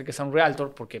bueno que te acerques a un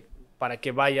realtor porque para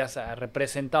que vayas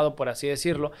representado, por así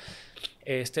decirlo.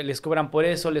 Les cobran por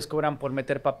eso, les cobran por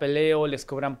meter papeleo, les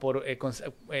cobran por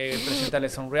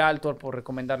presentarles a un realtor, por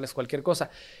recomendarles cualquier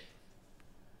cosa.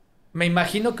 Me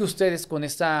imagino que ustedes con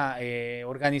esta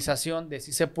organización de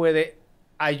Sí Se Puede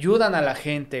ayudan a la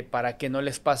gente para que no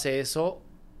les pase eso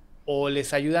o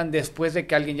les ayudan después de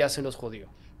que alguien ya se los jodió.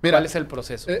 Mira, ¿cuál es el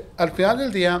proceso? Al final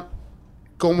del día,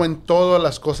 como en todas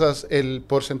las cosas, el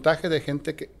porcentaje de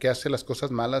gente que hace las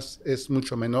cosas malas es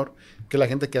mucho menor que la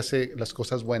gente que hace las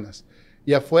cosas buenas.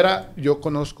 Y afuera yo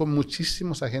conozco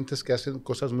muchísimos agentes que hacen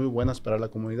cosas muy buenas para la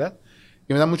comunidad.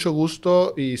 Y me da mucho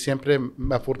gusto y siempre,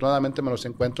 afortunadamente, me los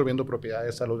encuentro viendo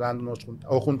propiedades, saludándonos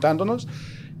o juntándonos.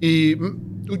 Y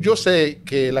yo sé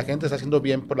que la gente está haciendo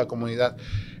bien por la comunidad.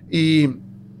 Y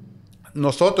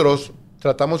nosotros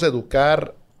tratamos de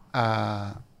educar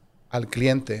al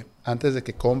cliente antes de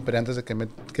que compre, antes de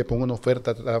que ponga una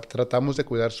oferta. Tratamos de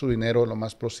cuidar su dinero lo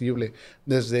más posible,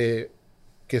 desde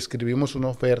que escribimos una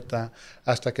oferta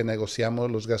hasta que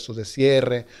negociamos los gastos de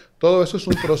cierre. Todo eso es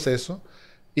un proceso.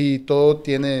 Y todo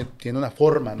tiene una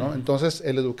forma, ¿no? Entonces,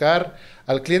 el educar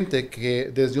al cliente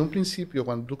que desde un principio,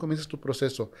 cuando tú comienzas tu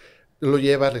proceso, lo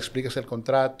llevas, le explicas el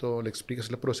contrato, le explicas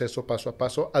el proceso paso a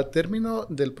paso. Al término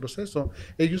del proceso,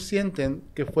 ellos sienten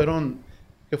que formaron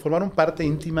parte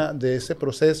íntima de ese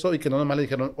proceso y que no nomás le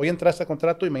dijeron, hoy entraste a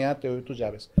contrato y mañana te doy tus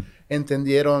llaves.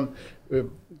 Entendieron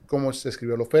cómo se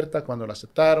escribió la oferta, cuándo la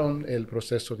aceptaron, el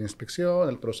proceso de inspección,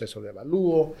 el proceso de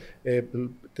avalúo,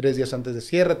 3 días antes de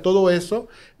cierre, todo eso.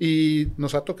 Y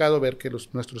nos ha tocado ver que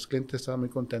nuestros clientes están muy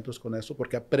contentos con eso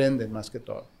porque aprenden más que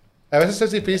todo. A veces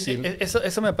es difícil.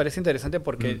 Eso me parece interesante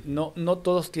porque no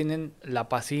todos tienen la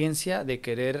paciencia de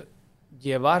querer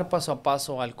llevar paso a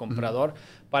paso al comprador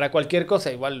para cualquier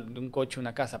cosa, igual de un coche,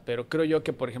 una casa, pero creo yo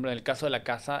que, por ejemplo, en el caso de la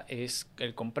casa,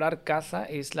 el comprar casa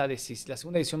es la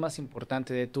segunda decisión más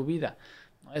importante de tu vida.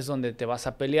 ¿no? Es donde te vas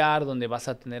a pelear, donde vas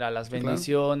a tener a las Sí, claro.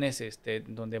 bendiciones,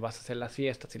 donde vas a hacer las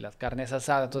fiestas y las carnes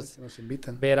asadas. Entonces, Nos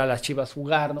invitan. ver a las Chivas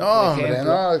jugar, ¿no? No, Por hombre,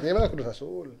 ejemplo. no, que lleva la Cruz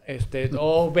Azul.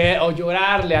 O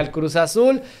llorarle al Cruz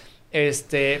Azul.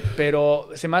 Pero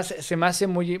se me hace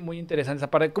muy, muy interesante esa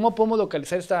parte. ¿Cómo podemos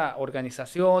localizar esta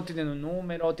organización? ¿Tienen un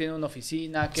número? ¿Tienen una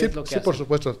oficina? ¿Qué Sí, es lo que sí, hacen? por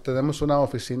supuesto. Tenemos una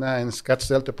oficina en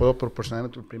Scottsdale. Te puedo proporcionar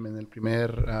en el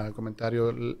primer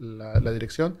comentario la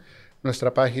dirección.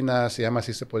 Nuestra página se llama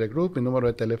Si Se Puede Group. Mi número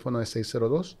de teléfono es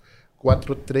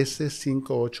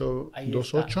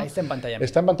 602-413-5828. Ahí está en pantalla.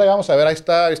 Está en pantalla. Vamos a ver. Ahí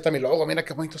está mi logo. Mira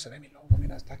qué bonito se ve mi logo.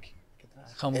 Mira, está aquí.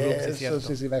 Home Group, sí, es Eso,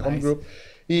 cierto. sí, la Home Nice. Group.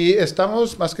 Y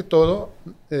estamos más que todo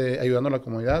ayudando a la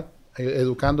comunidad,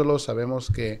 educándolos.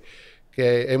 Sabemos que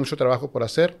hay mucho trabajo por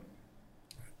hacer.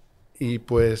 Y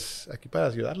pues aquí para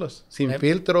ayudarlos. Sin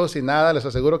filtro, sin nada. Les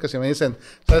aseguro que si me dicen,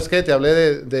 ¿sabes qué? Te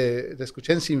hablé te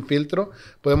escuché en Sin Filtro.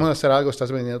 Podemos hacer algo.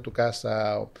 Estás vendiendo a tu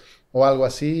casa o algo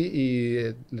así.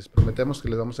 Y les prometemos que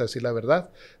les vamos a decir la verdad.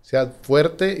 Sea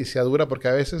fuerte y sea dura. Porque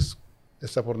a veces,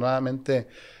 desafortunadamente,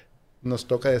 nos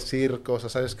toca decir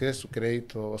cosas, ¿sabes qué? Su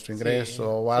crédito o su ingreso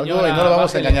o algo, Señora, y no lo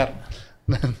vamos a bájele. engañar.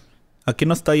 Aquí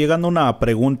nos está llegando una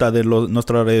pregunta de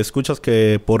nuestros escuchas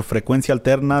que por frecuencia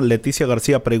alterna. Leticia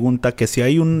García pregunta que si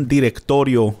hay un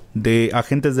directorio de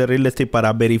agentes de real estate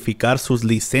para verificar sus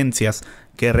licencias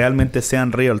que realmente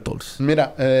sean realtors.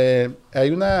 Mira,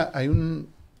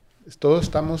 todos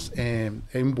estamos en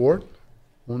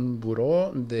un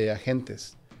buró de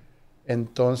agentes.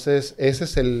 Entonces, ese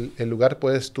es el lugar.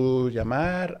 Puedes tú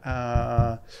llamar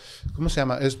a... ¿Cómo se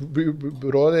llama? Es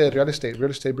Buró de Real Estate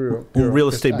Bureau. Un Real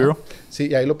Estate Bureau. Sí,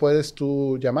 y ahí lo puedes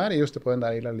tú llamar y ellos te pueden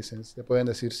dar ahí la licencia. Te pueden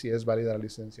decir si es válida la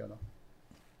licencia o no.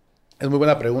 Es muy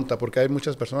buena pregunta porque hay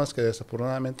muchas personas que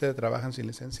desafortunadamente trabajan sin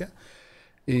licencia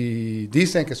y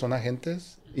dicen que son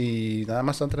agentes y nada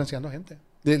más están transeando a gente.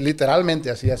 Literalmente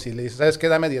así. Le dices, ¿sabes qué?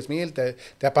 Dame 10,000, te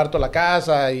aparto la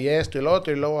casa y esto y lo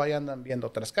otro. Y luego ahí andan viendo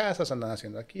otras casas, andan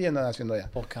haciendo aquí, andan haciendo allá.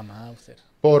 Poca Mauser.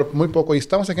 Por muy poco. Y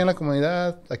estamos aquí en la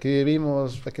comunidad, aquí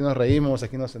vivimos, aquí nos reímos,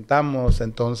 aquí nos sentamos.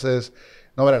 Entonces,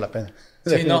 no vale la pena.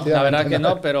 Sí, no, la verdad que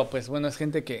no, pero pues bueno, es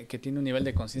gente que tiene un nivel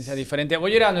de conciencia diferente.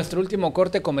 Voy a ir a nuestro último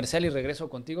corte comercial y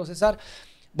regreso contigo, César.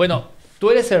 Bueno,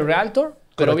 tú eres el realtor,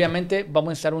 pero Correcto. obviamente vamos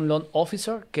a necesitar un loan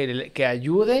officer que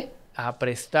ayude a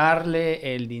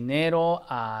prestarle el dinero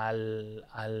al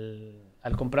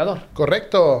comprador.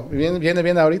 Correcto. Viene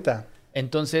bien ahorita.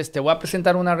 Entonces te voy a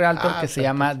presentar una realtor que se perfecto.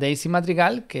 llama Daisy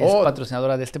Madrigal, que es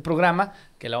patrocinadora de este programa,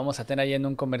 que la vamos a tener ahí en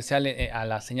un comercial a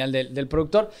la señal del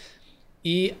productor.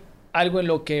 Y algo en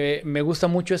lo que me gusta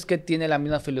mucho es que tiene la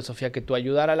misma filosofía que tú,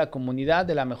 ayudar a la comunidad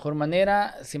de la mejor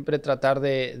manera, siempre tratar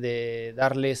de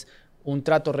darles un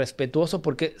trato respetuoso,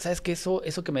 porque sabes que eso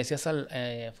que me decías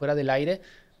fuera del aire,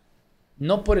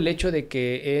 no por el hecho de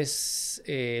que es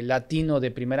latino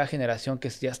de primera generación, que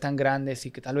ya están grandes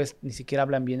y que tal vez ni siquiera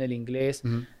hablan bien el inglés,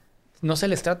 no se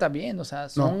les trata bien, o sea,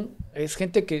 es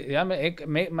gente que ya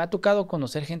me ha tocado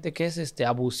conocer gente que es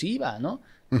abusiva, ¿no?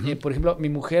 Por ejemplo, mi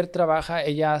mujer trabaja,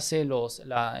 ella hace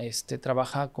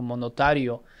trabaja como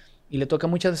notario y le toca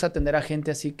muchas veces atender a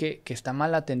gente así que está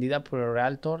mal atendida por el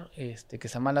realtor, que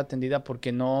está mal atendida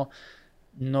porque no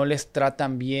les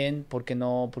tratan bien, porque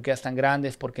ya están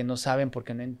grandes, porque no saben,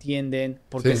 porque no entienden,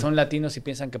 porque son latinos y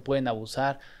piensan que pueden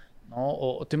abusar, ¿no?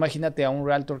 O tú imagínate a un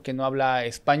realtor que no habla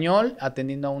español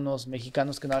atendiendo a unos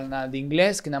mexicanos que no hablan nada de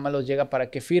inglés, que nada más los llega para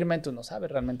que firmen, tú no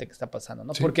sabes realmente qué está pasando,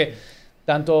 ¿no? Sí. Porque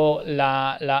tanto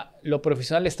lo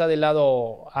profesional está del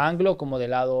lado anglo como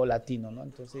del lado latino, ¿no?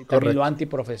 Entonces, y también lo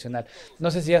antiprofesional.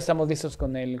 No sé si ya estamos listos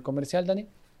con el comercial, Dani.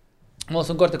 Vamos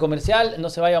a un corte comercial, no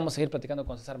se vaya, vamos a seguir platicando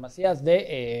con César Macías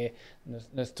de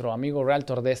nuestro amigo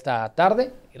realtor de esta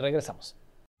tarde y regresamos.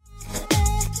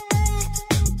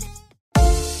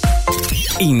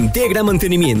 Integra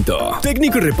Mantenimiento.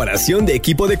 Técnico y reparación de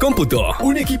equipo de cómputo.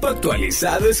 Un equipo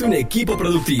actualizado es un equipo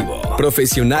productivo.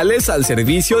 Profesionales al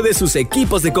servicio de sus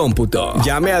equipos de cómputo.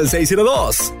 Llame al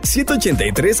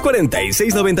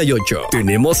 602-783-4698.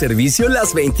 Tenemos servicio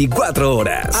las 24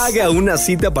 horas. Haga una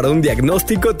cita para un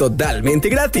diagnóstico totalmente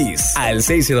gratis. Al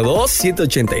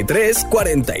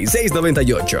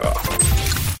 602-783-4698.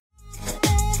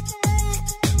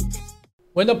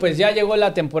 Bueno, pues ya llegó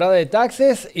la temporada de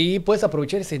taxes y puedes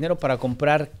aprovechar ese dinero para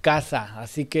comprar casa.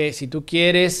 Así que si tú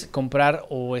quieres comprar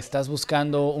o estás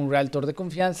buscando un realtor de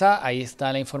confianza, ahí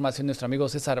está la información de nuestro amigo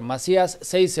César Macías,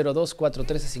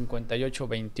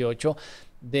 602-413-5828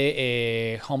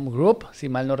 de Home Group, si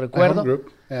mal no recuerdo. Home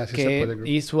Group. Sí se puede Group.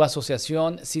 Y su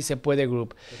asociación Sí Se Puede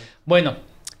Group. Bueno,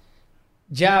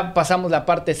 Ya pasamos la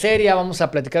parte seria, vamos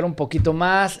a platicar un poquito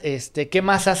más. ¿Qué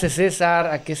más hace César?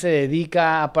 ¿A qué se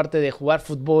dedica? Aparte de jugar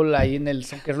fútbol ahí en el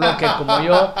Soccer Locker como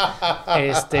yo.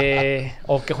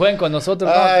 O que jueguen con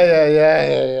nosotros, ¿no?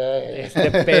 Ay.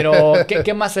 Pero,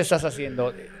 ¿qué más estás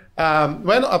haciendo?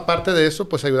 Bueno, aparte de eso,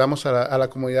 pues ayudamos a la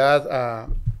comunidad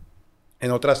en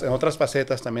otras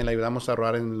facetas. También le ayudamos a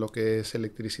ahorrar en lo que es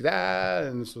electricidad,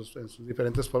 en sus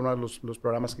diferentes formas, los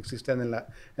programas que existen en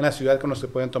la ciudad con los que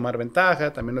pueden tomar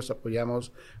ventaja. También nos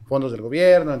apoyamos fondos del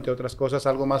gobierno, entre otras cosas,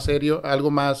 algo más serio,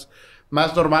 algo más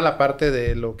normal, aparte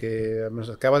de lo que nos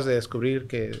acabas de descubrir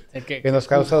que nos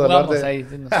causa dolor. Ahí,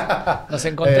 nos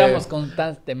encontramos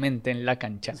constantemente en la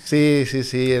cancha. Sí,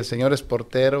 el señor es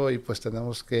portero y pues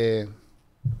tenemos que...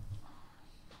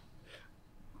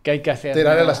 ¿Qué hay que hacer?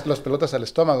 Tirarle las pelotas al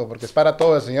estómago, porque es para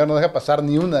todo. El señor no deja pasar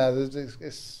ni una.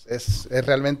 Es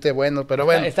realmente bueno, pero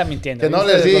bueno. Está mintiendo. Que no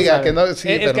les diga, que no... Sí,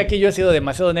 es que aquí yo he sido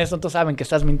demasiado honesto, entonces saben que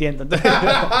estás mintiendo.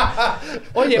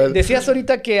 Oye, decías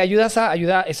ahorita que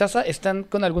están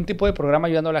con algún tipo de programa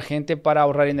ayudando a la gente para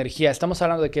ahorrar energía. Estamos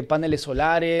hablando de que paneles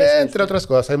solares... Entre otras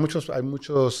cosas. Hay muchos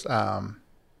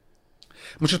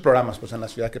programas pues, en la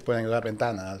ciudad que pueden ayudar,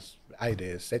 ventanas,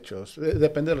 aires, techos.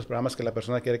 Depende de los programas que la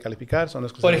persona quiere calificar. Son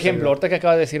las cosas. Por ejemplo, ahorita que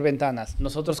acabas de decir ventanas.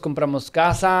 Nosotros compramos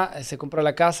casa, se compra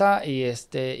la casa y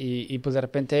pues de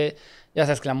repente, ya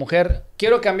sabes que la mujer,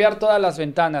 quiero cambiar todas las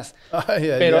ventanas.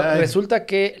 Pero resulta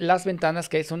que las ventanas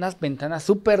que hay son unas ventanas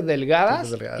súper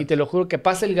delgadas y te lo juro que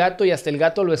pasa el gato y hasta el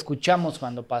gato lo escuchamos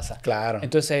cuando pasa. Claro.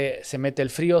 Entonces se mete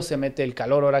el frío, se mete el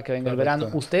calor ahora que venga el verano.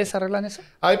 ¿Ustedes arreglan eso?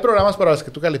 Hay programas para los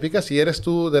que tú calificas. Si eres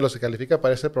tú de los que califica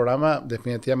para ese programa,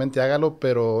 definitivamente hágalo,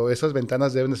 pero esas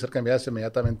ventanas deben de ser cambiadas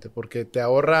inmediatamente porque te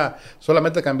ahorra,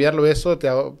 solamente cambiarlo eso, te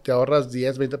ahorras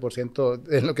 10-20%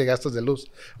 en lo que gastas de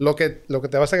luz. Lo que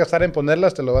te vas a gastar en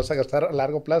ponerlas, te lo vas a gastar a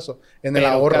largo plazo en el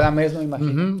ahorro. Cada mes, no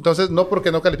imagino. Entonces, no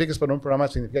porque no califiques para un programa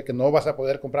significa que no vas a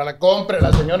poder comprarla.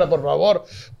 Cómprela, señora, por favor.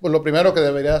 Pues lo primero que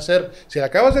debería hacer, si la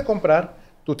acabas de comprar,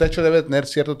 tu techo debe tener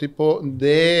cierto tipo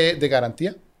de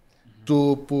garantía.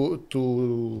 Tu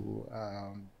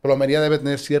plomería debe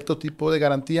tener cierto tipo de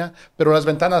garantía, pero las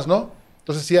ventanas no.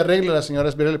 Entonces, sí, arréglala,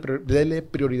 señoras, dele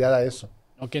prioridad a eso.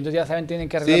 Ok, entonces ya saben, tienen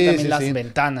que arreglar también las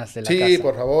ventanas de la casa. Sí,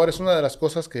 por favor, es una de las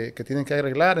cosas que tienen que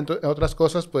arreglar. Entonces, otras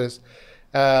cosas, pues,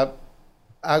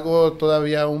 hago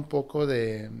todavía un poco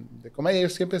de comedia. Yo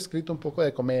siempre he escrito un poco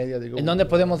de comedia. Digo, ¿en dónde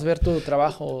podemos ver tu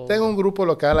trabajo? Tengo un grupo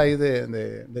local ahí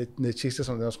de chistes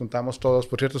donde nos juntamos todos.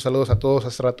 Por cierto, saludos a todos.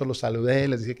 Hace rato los saludé,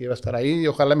 les dije que iba a estar ahí. Y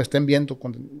ojalá me estén viendo.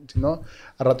 Si no,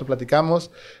 al rato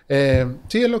platicamos.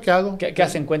 Sí, es lo que hago. ¿Qué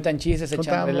hacen? ¿Cuentan chistes?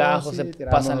 ¿Echan relajos? ¿Se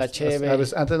pasan la cheve?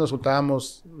 Antes nos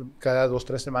juntábamos cada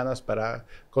 2-3 semanas para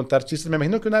contar chistes. Me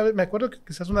imagino que una vez, me acuerdo que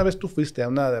quizás una vez tú fuiste a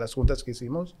una de las juntas que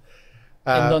hicimos.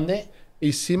 ¿En dónde? Lo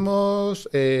hicimos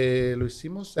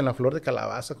en la Flor de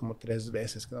Calabaza como 3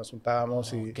 veces que nos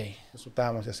juntábamos y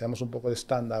hacíamos un poco de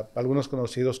stand-up. Algunos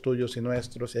conocidos tuyos y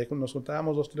nuestros, y ahí nos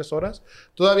juntábamos 2-3 horas.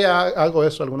 Todavía hago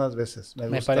eso algunas veces.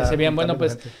 Me parece bien. Bueno,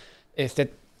 pues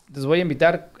les voy a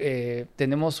invitar.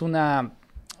 Tenemos un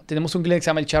cliente que se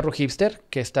llama El Charro Hipster,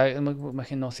 que está, me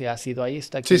imagino si ha sido ahí,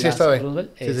 está aquí. Sí, está ahí.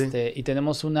 Y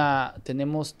tenemos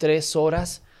 3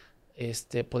 horas.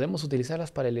 Podemos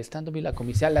utilizarlas para el stand-up y la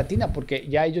comicidad latina, porque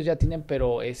ya ellos ya tienen,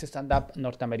 pero es stand-up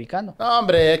norteamericano. No,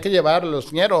 hombre, hay que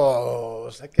llevarlos,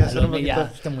 ñeros. Hay que hacer un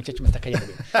ya, este muchacho me está cayendo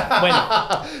bien. Bueno,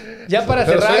 ya para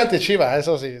cerrar... Pero soy anti-Chiva,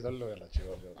 eso sí. No lo veo la Chiva.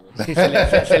 Sí,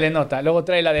 se le nota. Luego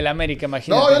trae la del América,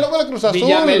 imagínate. No, yo le voy a la Cruz Azul.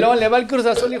 Villamelón, le va al Cruz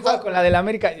Azul y juega con la del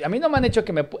América. A mí no me han hecho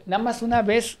que nada más una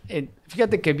vez,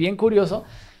 fíjate que bien curioso,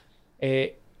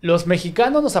 los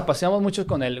mexicanos nos apasionamos mucho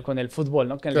con el fútbol,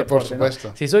 ¿no? Con el deporte, por supuesto.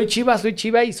 ¿no? Si soy Chiva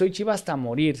y soy Chiva hasta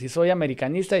morir. Si soy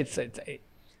americanista,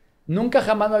 nunca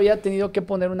jamás me había tenido que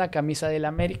poner una camisa del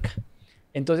América.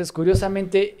 Entonces,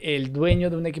 curiosamente, el dueño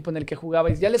de un equipo en el que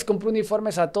jugaba, ya les compré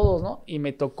uniformes a todos, ¿no? Y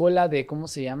me tocó la de, ¿cómo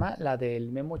se llama? La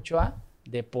del Memo Ochoa,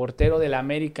 de portero del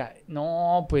América.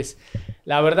 No, pues,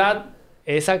 la verdad,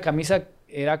 esa camisa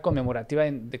era conmemorativa.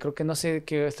 Creo que no sé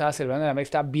qué estaba celebrando en el América.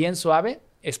 Está bien suave.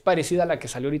 Es parecida a la que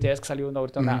salió ahorita, ya es que salió una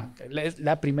ahorita. Es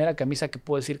la primera camisa que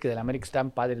puedo decir que del América están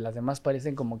padres. Las demás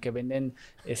parecen como que venden,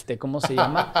 ¿cómo se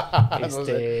llama? No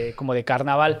sé. Como de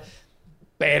carnaval.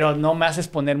 Pero no me haces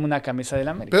ponerme una camisa del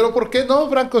América. Pero ¿por qué no,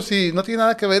 Franco? Si no tiene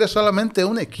nada que ver, es solamente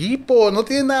un equipo. No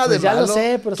tiene nada de malo. Ya lo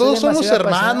sé, pero todos somos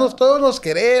hermanos, todos nos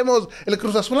queremos. El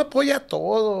Cruz Azul apoya a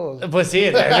todos. Pues sí,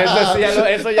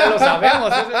 eso ya lo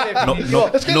sabemos.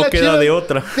 Eso es no queda de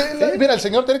otra. Mira, el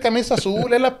señor tiene camisa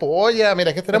azul, él apoya.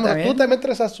 Mira, ¿qué tenemos? Tú también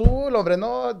traes azul, hombre.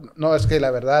 No, es que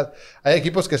la verdad, hay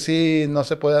equipos que sí no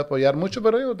se puede apoyar mucho,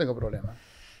 pero yo no tengo problema.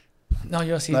 No,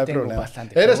 yo sí no tengo problema.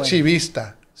 bastante. Eres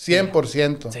chivista.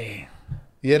 100%. Sí.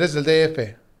 Y eres del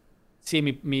DF. Sí,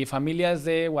 mi familia es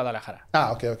de Guadalajara.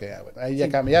 Ok. Bueno, ahí ya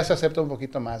cambia, ya se acepta un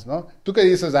poquito más, ¿no? ¿Tú qué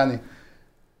dices, Dani?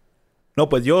 No,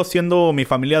 pues yo siendo mi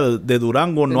familia de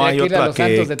Durango, no hay Tendría que ir a otra los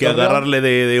Santos de que Torreón. agarrarle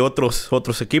de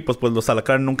otros equipos. Pues los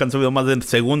Alacranes nunca han subido más de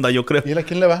segunda, yo creo. ¿Y él a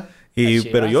quién le va?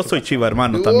 Pero yo soy Chiva,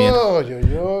 hermano, también.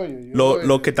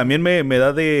 Lo que también me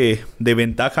da de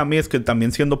ventaja a mí es que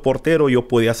también siendo portero yo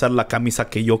podía hacer la camisa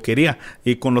que yo quería.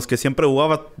 Y con los que siempre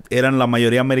jugaba eran la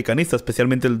mayoría americanistas,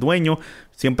 especialmente el dueño.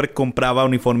 Siempre compraba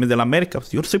uniformes de la América.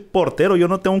 Pues yo soy portero, yo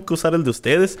no tengo que usar el de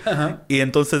ustedes. Ajá. Y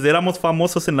entonces éramos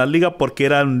famosos en la liga porque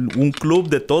eran un club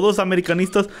de todos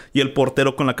americanistas y el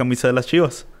portero con la camisa de las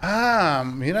Chivas. Ah,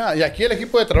 mira, y aquí el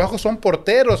equipo de trabajo son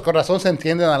porteros, con razón se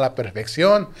entienden a la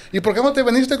perfección. ¿Y por qué no te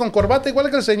viniste con corbata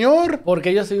igual que el señor?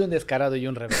 Porque yo soy un descarado y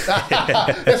un rebelde.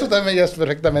 Eso también ya es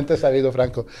perfectamente sabido,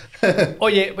 Franco.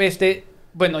 Oye,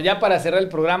 bueno, ya para cerrar el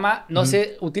programa, no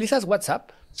sé, ¿utilizas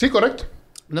WhatsApp? Sí, correcto.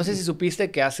 No sé si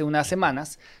supiste que hace unas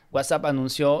semanas WhatsApp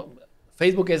anunció,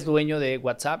 Facebook es dueño de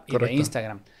WhatsApp y Correcto. de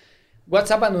Instagram.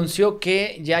 WhatsApp anunció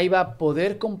que ya iba a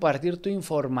poder compartir tu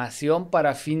información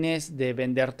para fines de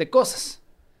venderte cosas.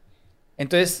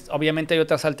 Entonces, obviamente hay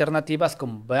otras alternativas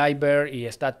como Viber y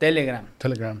está Telegram.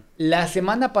 Telegram. La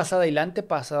semana pasada y la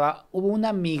antepasada hubo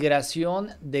una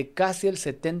migración de casi el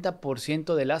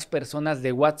 70% de las personas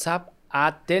de WhatsApp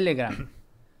a Telegram.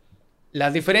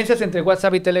 Las diferencias entre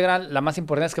WhatsApp y Telegram, la más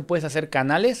importante es que puedes hacer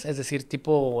canales, es decir,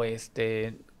 tipo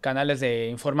canales de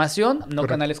información, no Correcto.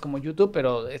 canales como YouTube,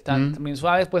 pero están también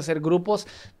suaves. Puedes hacer grupos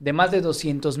de más de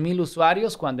 200,000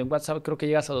 usuarios, cuando en WhatsApp creo que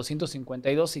llegas a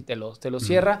 252 y te lo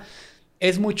cierra.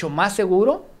 Es mucho más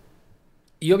seguro.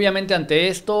 Y obviamente ante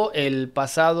esto, el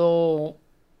pasado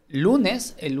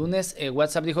lunes,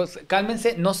 WhatsApp dijo,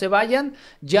 cálmense, no se vayan,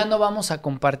 ya no vamos a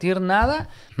compartir nada,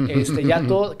 ya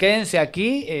todo, quédense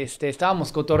aquí,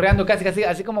 estábamos cotorreando casi,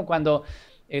 así como cuando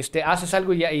haces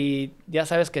algo y ya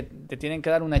sabes que te tienen que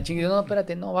dar una chinga, y no,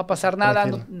 espérate, no va a pasar nada,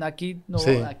 aquí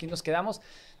nos quedamos.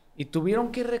 Y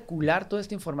tuvieron que recular toda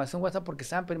esta información WhatsApp porque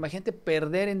saben, pero imagínate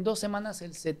perder en 2 semanas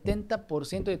el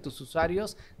 70% de tus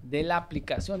usuarios de la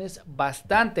aplicación. Es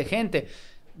bastante gente.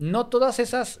 No todas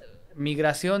esas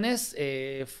migraciones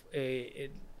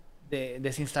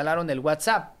desinstalaron el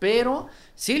WhatsApp, pero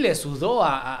sí le sudó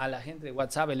a la gente de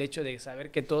WhatsApp el hecho de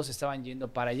saber que todos estaban yendo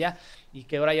para allá y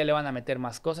que ahora ya le van a meter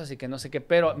más cosas y que no sé qué.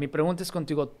 Pero mi pregunta es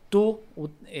contigo, ¿tú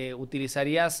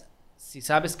utilizarías, si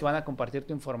sabes que van a compartir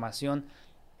tu información,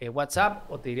 WhatsApp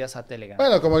o te irías a Telegram?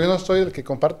 Bueno, como yo no soy el que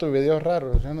comparto videos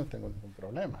raros, yo no tengo ningún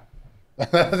problema.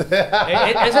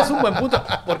 Ese es un buen punto,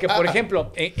 porque por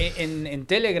ejemplo, en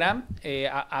Telegram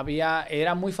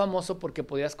era muy famoso porque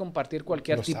podías compartir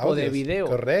cualquier Los tipo audios, de video.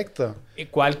 Correcto.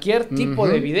 Cualquier tipo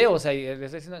de video, o sea,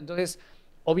 entonces,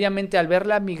 obviamente al ver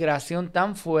la migración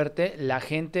tan fuerte, la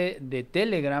gente de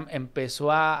Telegram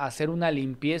empezó a hacer una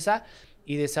limpieza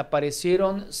y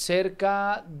desaparecieron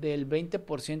cerca del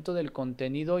 20% del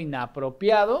contenido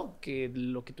inapropiado, que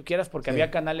lo que tú quieras, porque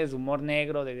había canales de humor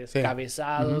negro, de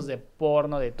descabezados, de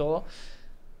porno, de todo.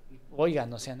 Oigan,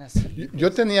 no sean así.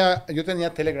 Yo tenía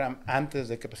Telegram antes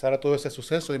de que pasara todo ese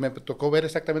suceso y me tocó ver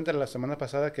exactamente la semana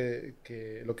pasada que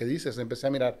lo que dices. Empecé a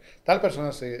mirar, tal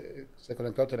persona se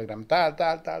conectó a Telegram, tal.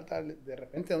 De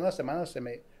repente en una semana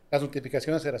las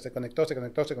notificaciones eran, se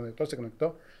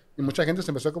conectó. Y mucha gente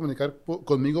se empezó a comunicar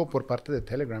conmigo por parte de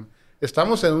Telegram.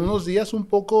 Estamos en unos días un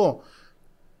poco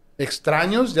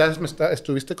extraños. Ya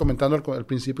estuviste comentando al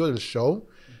principio del show.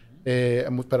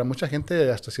 Para mucha gente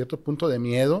hasta cierto punto de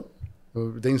miedo,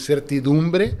 de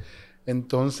incertidumbre.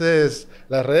 Entonces,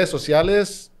 las redes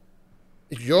sociales,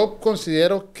 yo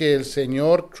considero que el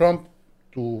señor Trump,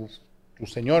 tu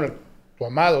señor, tu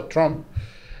amado Trump,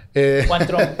 Juan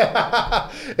Trump.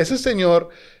 ese señor,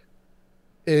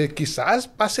 quizás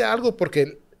pase algo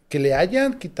porque que le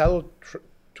hayan quitado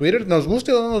Twitter, nos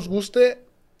guste o no nos guste,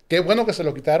 qué bueno que se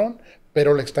lo quitaron,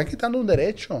 pero le están quitando un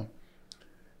derecho.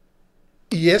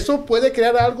 Y eso puede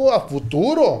crear algo a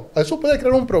futuro. Eso puede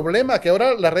crear un problema, que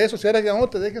ahora las redes sociales ya no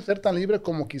te dejen ser tan libre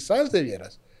como quizás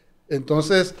debieras.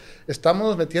 Entonces,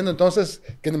 estamos metiendo, entonces,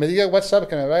 que me diga WhatsApp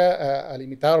que me va a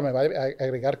limitar o me va a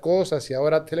agregar cosas y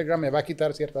ahora Telegram me va a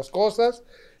quitar ciertas cosas.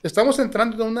 Estamos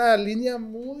entrando en una línea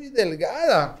muy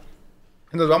delgada.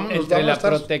 Entre la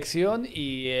protección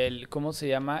y ¿cómo se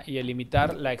llama? Y el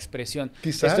limitar la expresión.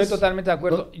 Quizás. Estoy totalmente de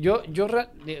acuerdo.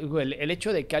 El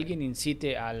hecho de que alguien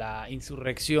incite a la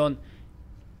insurrección,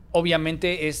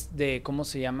 obviamente es de, ¿cómo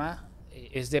se llama?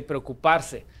 Es de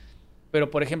preocuparse. Pero,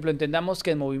 por ejemplo, entendamos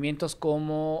que en movimientos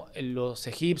como los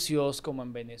egipcios, como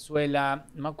en Venezuela,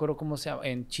 no me acuerdo cómo se llama,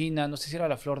 en China, no sé si era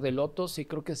la flor de loto, sí,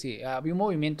 creo que sí. Había un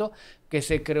movimiento que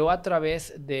se creó a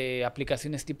través de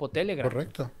aplicaciones tipo Telegram.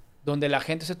 Correcto. Donde la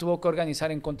gente se tuvo que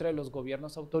organizar en contra de los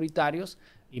gobiernos autoritarios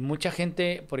y mucha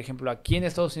gente, por ejemplo, aquí en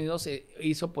Estados Unidos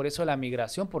hizo por eso la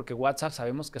migración, porque WhatsApp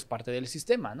sabemos que es parte del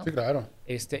sistema, ¿no? Sí, claro.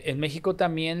 En México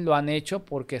también lo han hecho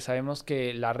porque sabemos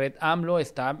que la red AMLO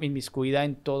está inmiscuida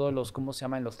en todos los, ¿cómo se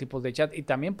llama?, en los tipos de chat, y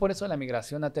también por eso la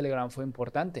migración a Telegram fue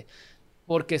importante,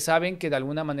 porque saben que de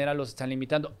alguna manera los están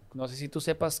limitando. No sé si tú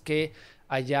sepas que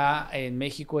allá en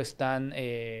México están...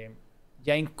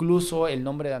 ya incluso el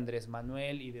nombre de Andrés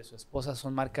Manuel y de su esposa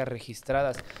son marcas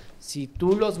registradas. Si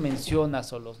tú los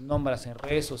mencionas o los nombras en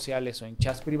redes sociales o en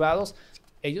chats privados,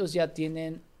 ellos ya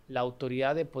tienen la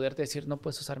autoridad de poderte decir, no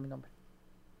puedes usar mi nombre.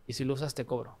 Y si lo usas, te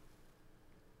cobro.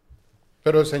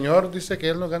 Pero el señor dice que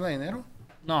él no gana dinero.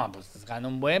 No, pues gana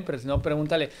un buen, pero si no,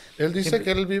 pregúntale. Él dice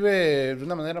que él vive de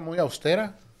una manera muy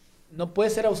austera. No puede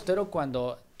ser austero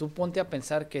cuando tú ponte a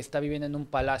pensar que está viviendo en un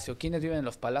palacio. ¿Quiénes viven en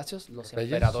los palacios? Los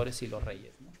emperadores y los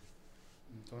reyes, ¿no?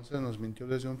 Entonces nos mintió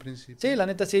desde un principio. Sí, la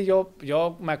neta sí,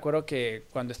 yo me acuerdo que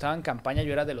cuando estaba en campaña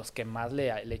yo era de los que más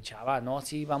le echaba, ¿no?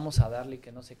 Sí, vamos a darle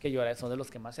que no sé qué, yo era de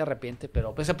los que más se arrepiente,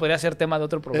 pero pues se podría hacer tema de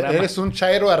otro programa. Eres un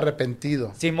chairo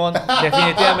arrepentido. Simón,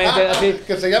 definitivamente. Así,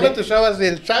 que se llama tu show así,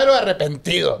 el chairo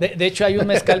arrepentido. De hecho hay un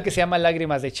mezcal que se llama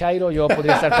Lágrimas de Chairo, yo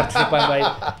podría estar participando ahí.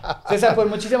 César, pues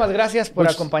muchísimas gracias por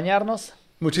acompañarnos.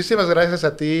 Muchísimas gracias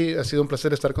a ti, ha sido un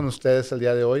placer estar con ustedes el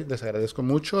día de hoy, les agradezco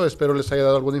mucho, espero les haya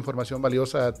dado alguna información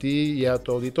valiosa a ti y a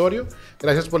tu auditorio.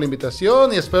 Gracias por la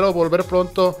invitación y espero volver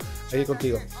pronto ahí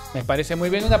contigo. Me parece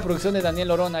muy bien, una producción de Daniel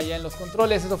Orón allá en los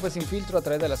controles. Eso fue Sin Filtro a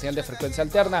través de la señal de Frecuencia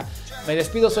Alterna. Me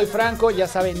despido, soy Franco, ya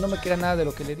saben, no me queda nada de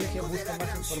lo que le dije, busca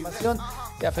más información,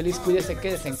 sea feliz, cuídese,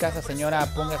 quédese en casa,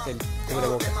 señora, póngase el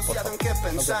cubrebocas, por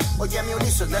favor. Oye, mi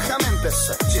Ulises, déjame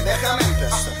empezar, sí, déjame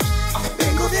empezar.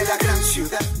 Vengo de la gran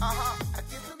ciudad.